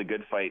you doing the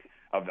good fight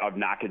of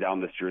knocking down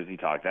this jersey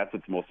talk. That's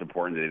what's most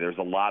important today. There's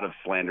a lot of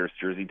slanderous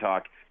jersey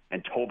talk,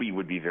 and Toby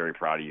would be very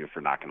proud of you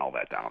for knocking all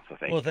that down. So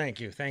thank you. Well,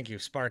 thank you. Thank you,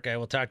 Spark. I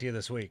will talk to you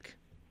this week.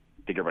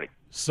 Take care, buddy.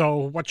 So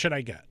what should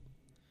I get?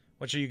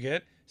 What should you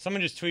get?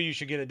 Someone just tweeted you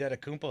should get a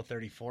Dedecumpo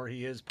 34.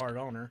 He is part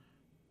owner.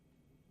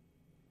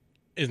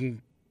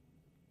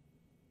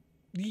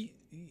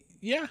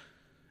 Yeah,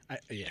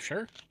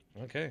 sure.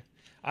 Okay.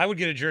 I would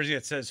get a jersey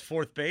that says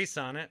fourth base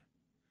on it.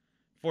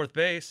 Fourth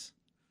base.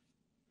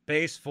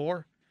 Base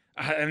 4.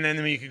 And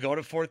then you could go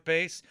to fourth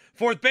base.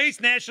 Fourth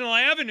base, National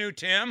Avenue,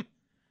 Tim.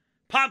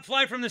 Pop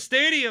fly from the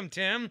stadium,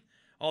 Tim.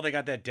 Oh, they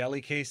got that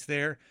deli case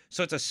there.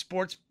 So it's a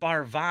sports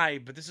bar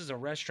vibe, but this is a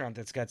restaurant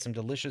that's got some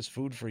delicious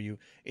food for you.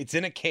 It's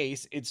in a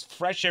case. It's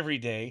fresh every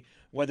day,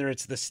 whether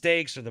it's the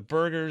steaks or the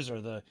burgers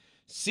or the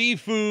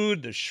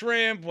seafood, the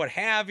shrimp, what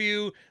have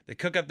you. They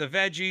cook up the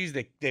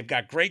veggies. They've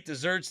got great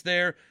desserts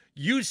there.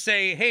 You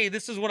say, hey,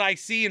 this is what I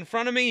see in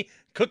front of me.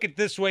 Cook it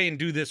this way and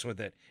do this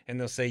with it. And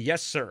they'll say,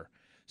 yes, sir.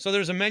 So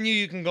there's a menu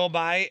you can go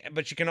by,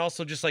 but you can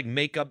also just like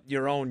make up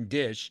your own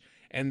dish,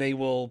 and they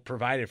will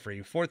provide it for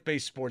you. Fourth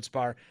Base Sports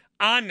Bar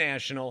on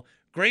National.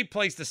 Great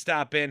place to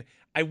stop in.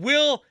 I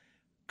will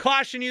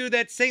caution you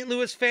that St.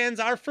 Louis fans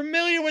are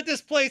familiar with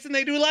this place and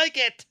they do like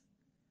it.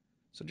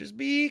 So just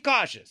be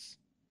cautious.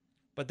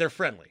 But they're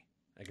friendly.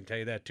 I can tell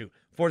you that too.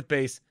 Fourth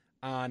Base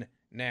on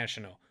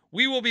National.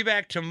 We will be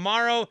back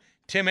tomorrow.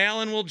 Tim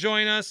Allen will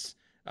join us.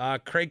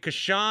 Craig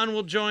Kashan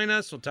will join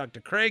us. We'll talk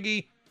to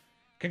Craigie.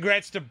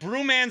 Congrats to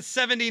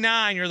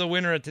Brewman79. You're the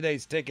winner of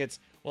today's tickets.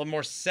 We'll have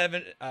more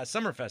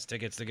Summerfest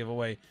tickets to give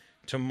away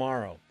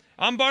tomorrow.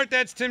 I'm Bart,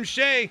 that's Tim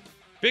Shea.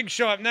 Big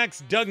show up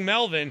next, Doug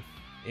Melvin,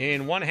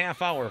 in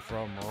 1/2 hour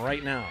from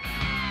right now.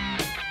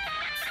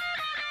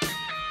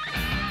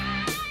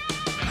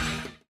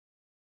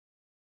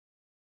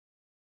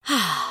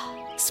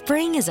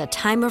 Spring is a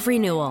time of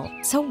renewal,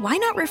 so why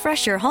not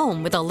refresh your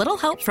home with a little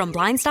help from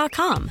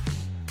Blinds.com?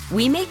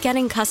 We make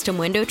getting custom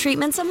window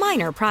treatments a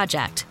minor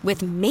project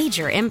with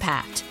major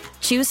impact.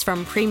 Choose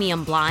from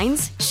premium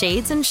blinds,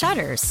 shades, and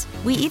shutters.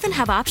 We even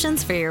have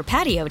options for your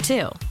patio,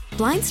 too.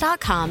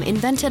 Blinds.com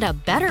invented a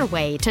better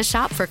way to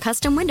shop for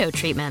custom window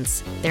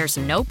treatments. There's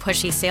no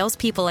pushy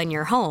salespeople in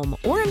your home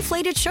or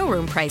inflated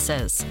showroom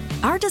prices.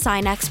 Our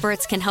design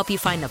experts can help you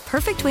find the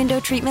perfect window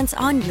treatments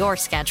on your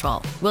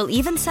schedule. We'll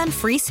even send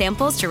free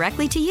samples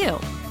directly to you.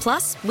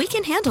 Plus, we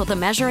can handle the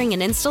measuring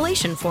and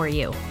installation for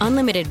you.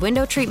 Unlimited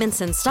window treatments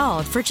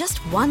installed for just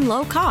one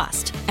low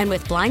cost. And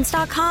with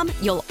Blinds.com,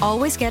 you'll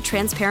always get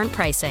transparent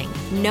pricing.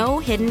 No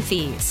hidden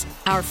fees.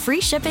 Our free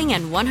shipping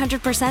and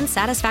 100%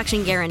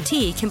 satisfaction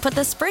guarantee can put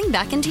the spring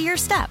back into your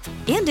step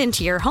and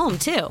into your home,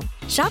 too.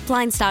 Shop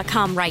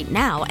Blinds.com right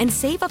now and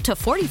save up to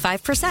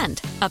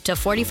 45%. Up to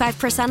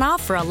 45%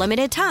 off for a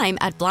limited time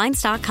at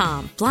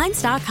Blinds.com.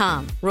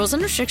 Blinds.com. Rules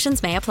and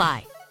restrictions may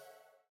apply.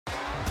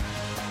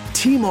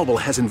 T-Mobile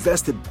has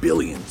invested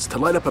billions to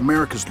light up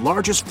America's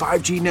largest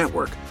 5G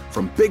network,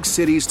 from big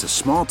cities to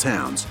small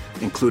towns,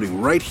 including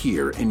right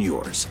here in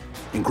yours.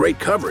 And great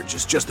coverage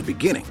is just the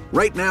beginning.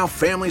 Right now,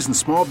 families and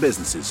small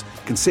businesses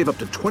can save up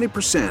to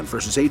 20%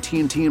 versus AT&T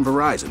and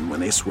Verizon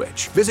when they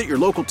switch. Visit your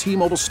local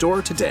T-Mobile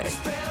store today.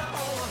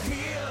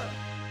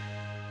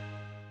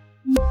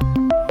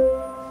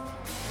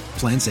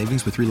 Plan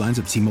savings with 3 lines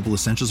of T-Mobile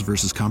Essentials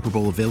versus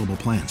comparable available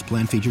plans.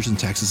 Plan features and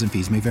taxes and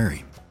fees may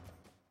vary.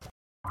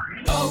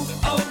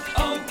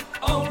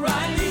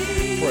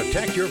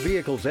 Protect your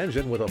vehicle's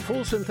engine with a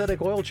full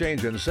synthetic oil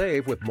change and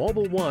save with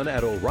Mobil 1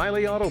 at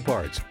O'Reilly Auto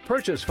Parts.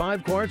 Purchase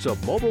 5 quarts of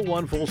Mobil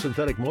 1 full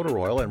synthetic motor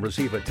oil and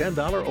receive a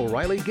 $10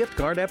 O'Reilly gift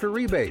card after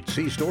rebate.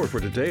 See store for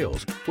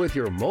details. With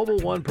your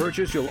Mobil 1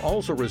 purchase, you'll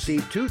also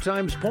receive 2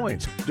 times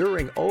points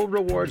during O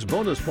Rewards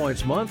Bonus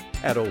Points Month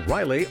at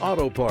O'Reilly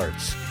Auto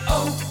Parts.